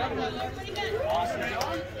 Oh, here's another one. Awesome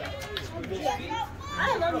job. I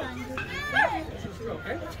love that.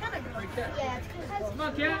 Okay? It's kind of good. Yeah, it's because Come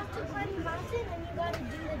on, Cam. you have to climb the mountain and you gotta do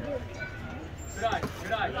the dip. Good eye.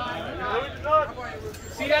 Good eye.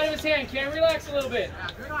 See that in his hand, Cam. Relax a little bit.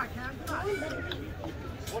 Good eye, Cam. Good eye.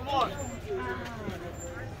 One more.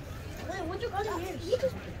 Wait, what you got in here?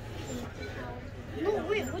 No,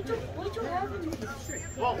 wait, what you have in here?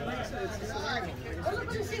 Whoa. I was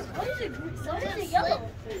gonna say, what is it? What is it yellow?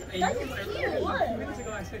 That's here, what?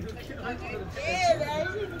 Yeah,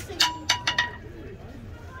 that is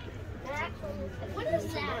what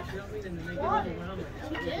is that? Water.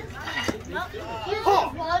 Here's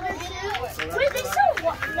water too. Wait, they sell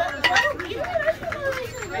water?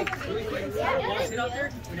 Hey, really quick. Ball's hit out there,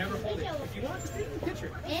 you never hold it. If you want, just take the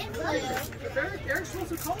picture. And If Eric's supposed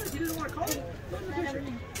to call it, he doesn't want to call it. Go to the picture.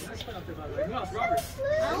 Nice fun out there, by the way. Who else? Robert.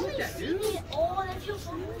 I only seen it all and I feel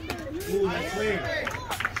so good. Ooh, that's weird.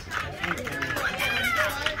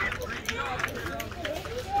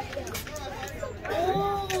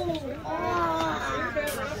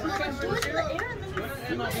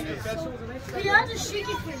 We have to shake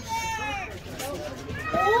it first.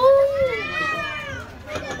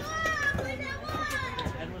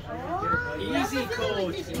 Easy,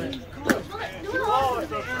 coach. You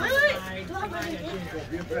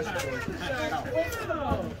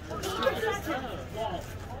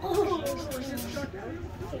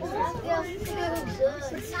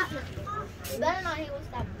better not hit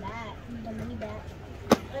with that bat, the mini bat.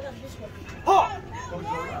 I got this one. Is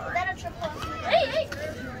that a triple? Hey!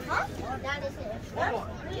 Huh? That is it.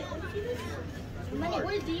 Money,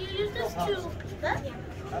 wait, do you use this to bet?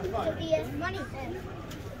 BS money.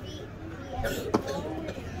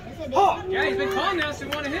 Yeah, he's been calling now, so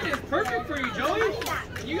you want to hit it. It's perfect for you, Joey.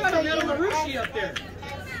 You got a little Marushi up there.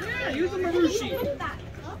 Yeah, use the Marushi.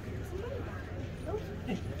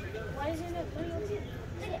 Why is it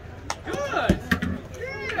Good.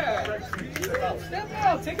 Yeah. Step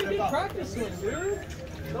out. Take a deep practice swing, dude.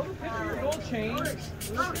 Double picture your gold chain. It's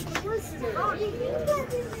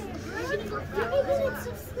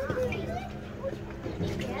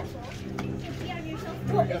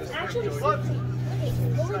actually something. Okay,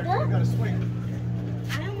 what was that? You gotta swing.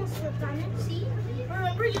 I almost slipped on it. See?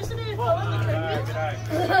 Remember yesterday I fell on the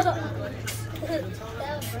Go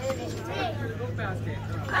fast, Dan.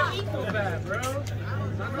 I hate Go those. bad, bro.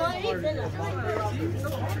 No, I hate them.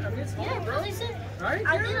 Yeah, but they said Right?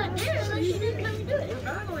 I did, and then she didn't let me do it. We're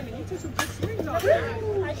battling, and you took some good swings out there. I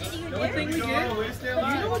did The even only thing we did, you know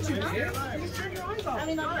what you did? I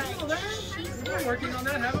mean, not right. We're working on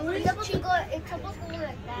that, haven't we? It's supposed to go like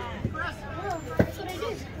that. That's what I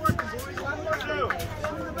did.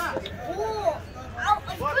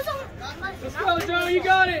 Let's go, Joe. You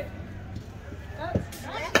got it. Good.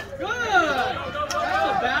 That's a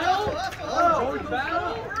battle. Joey's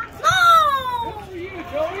battle. No! Good for you,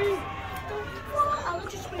 Joey. I'll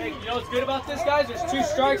let you spin. Hey, you know what's good about this, guys? There's 2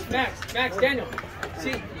 strikes. Max, Daniel.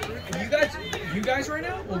 See, you guys right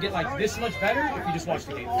now will get like this much better if you just watch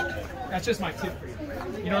the game. That's just my tip for you.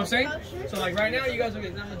 You know what I'm saying? So like right now, you guys will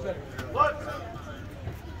get that much better.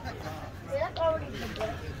 That's already been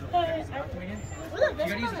good. You gotta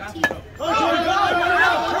use the bathroom.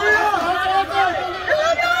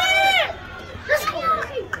 Let's go!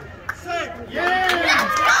 Yeah!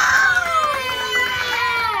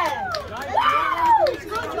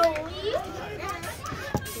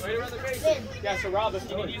 Right around the base. Yeah, so Rob, if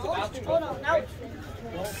you need to use the bathroom, Hold on, now it's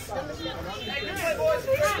 17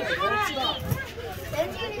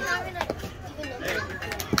 is not gonna even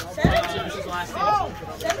 17. This is last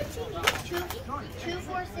 17, 2,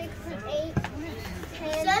 4, 6, 8,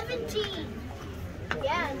 10. 17.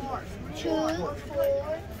 Yeah, 2, 4, 6,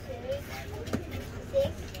 6.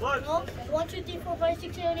 No, 1, 2, 3, 4, 5,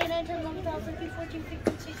 6, 7, 8, 9, 10, 11, 12, 13, 14,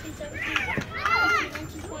 15, 16, 17, 18,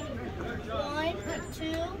 19, 20. 1,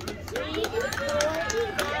 2, 3, 4,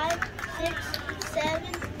 5, 6, 7,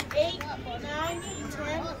 8, 9,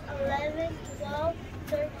 10, 11, 12,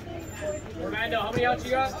 13, 14. Orlando, how many outs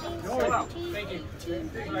you got? 17, Thank you.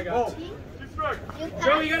 18, I got.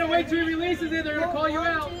 Joe, you gotta wait till he releases it. They're gonna call you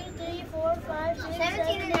out. 1, 2, 3, 4, 5, 6, 7,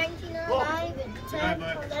 8, 9, 10,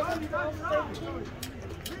 11, 12, 13,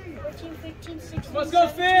 14, 15, 16, Let's go,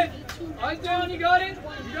 17, Finn. 18, Eyes down, you got it?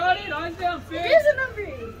 You got it? Eyes down, Finn. It is a number.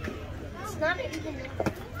 It's not an even number.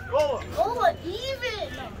 Oh, even.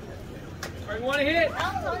 All right, you wanna hit?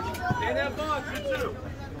 Stay in that box.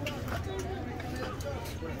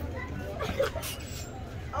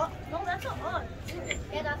 Oh, no, that's an odd.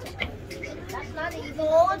 Yeah, that's an odd. That's not an even.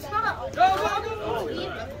 No, it's not an odd. Go.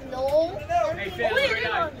 No. Hey, Finn, very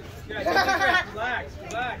nice. Yeah, relax,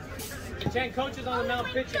 relax. The 10 coaches on the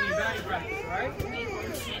mountain pitching you batting practice, all right?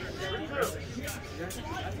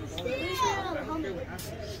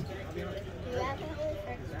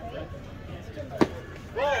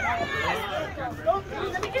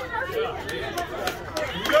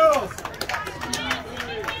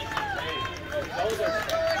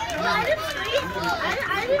 I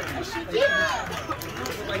didn't shake it.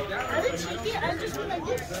 I didn't shake it. I just went like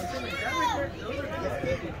this.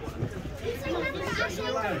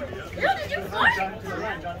 No, did you fart? I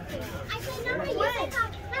said number one.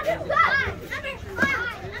 Number five.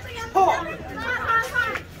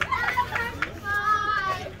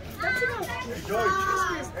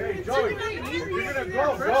 Hey, Joey, you're gonna go.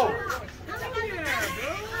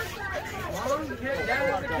 Mom, Dad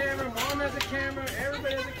has a camera, Mom has a camera,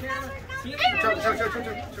 everybody has a camera.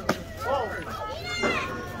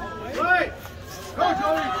 Right. Go,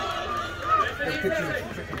 Joey.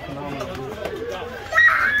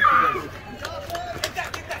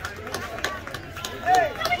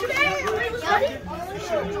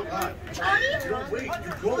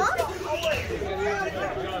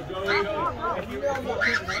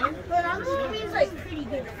 But I'm always like pretty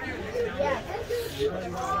good. Yeah.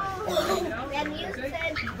 And you said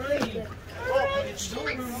pretty good.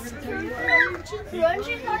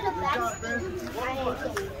 Crunches are the best.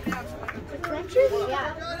 The crunches? Yeah.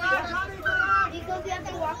 Because you have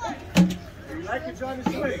to walk up. You like it, Johnny?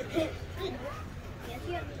 Swing.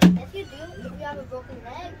 Yes, you do. If you have a broken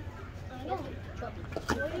leg. I know.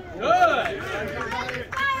 Good.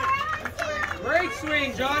 Great swing,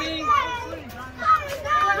 Johnny. Do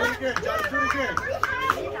it again, Johnny. Do it again.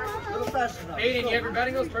 A little faster now. Aiden, you have your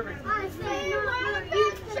batting goes perfect.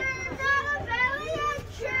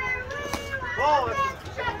 Ball.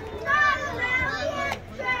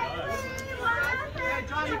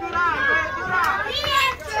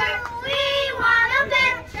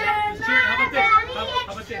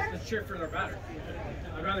 How about this? Let's cheer for our batter.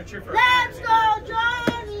 I'd rather cheer for our Let's batter. go,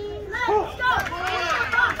 Johnny! Let's go!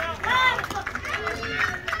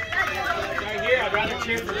 Right here, I'd rather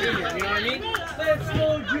cheer for Junior. You know what I mean? Let's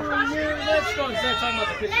go, Junior! Let's go! Instead of talking about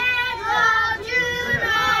the pitcher. Let's go, Junior!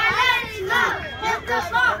 Let's go! Let's go!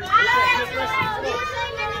 Let's go!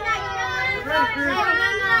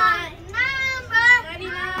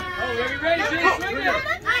 Oh, are you ready, Jay? Swing it!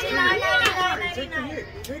 Take the hit.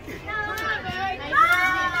 Take it.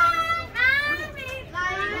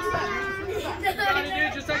 Trying to do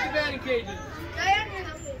it just like the batting cages.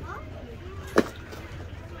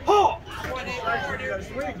 You gotta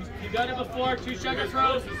swing. You've done it before. 2 strike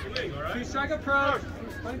approach. 2 strike approach.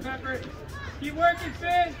 Honey pepper. Keep working,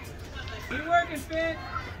 Finn. Keep working, Finn.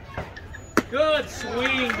 Good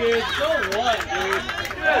swing, dude. So what, dude?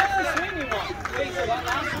 That's the swing you want. Wait,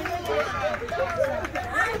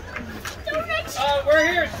 so we're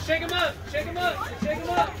here. Shake him up. Shake him up. Shake him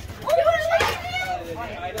up.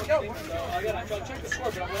 I don't think so. I'll check the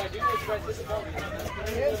score, but what I do is write this ball.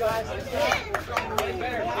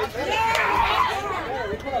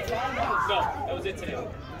 No, that was it today. All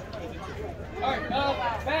right,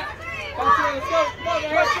 Matt. Let's go. Come on,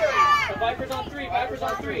 guys. The Vipers on 3. Vipers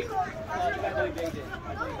on 3. I believe they did. It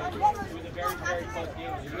was a very, very close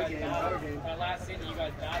game. You guys battled. That last inning, you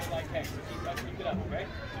guys battled like heck. So keep it up, okay?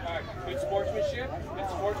 All right. Good sportsmanship. Good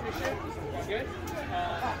sportsmanship. Good.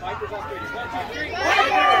 Vipers on 3. 1, 2, 3.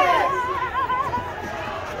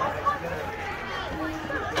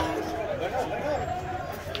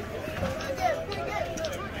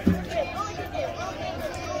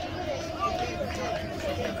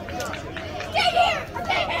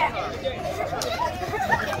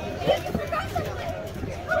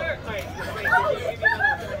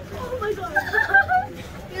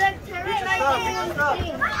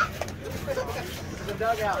 The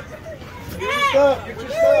dugout. Get your stuff. Get your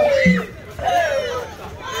stuff.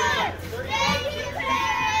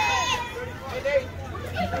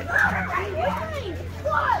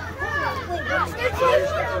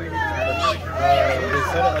 They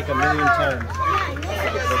said it like a million times.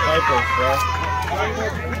 The typos, bro.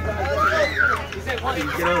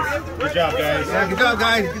 Good job, guys. Yeah, good job,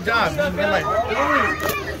 guys. Good job.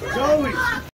 Joey.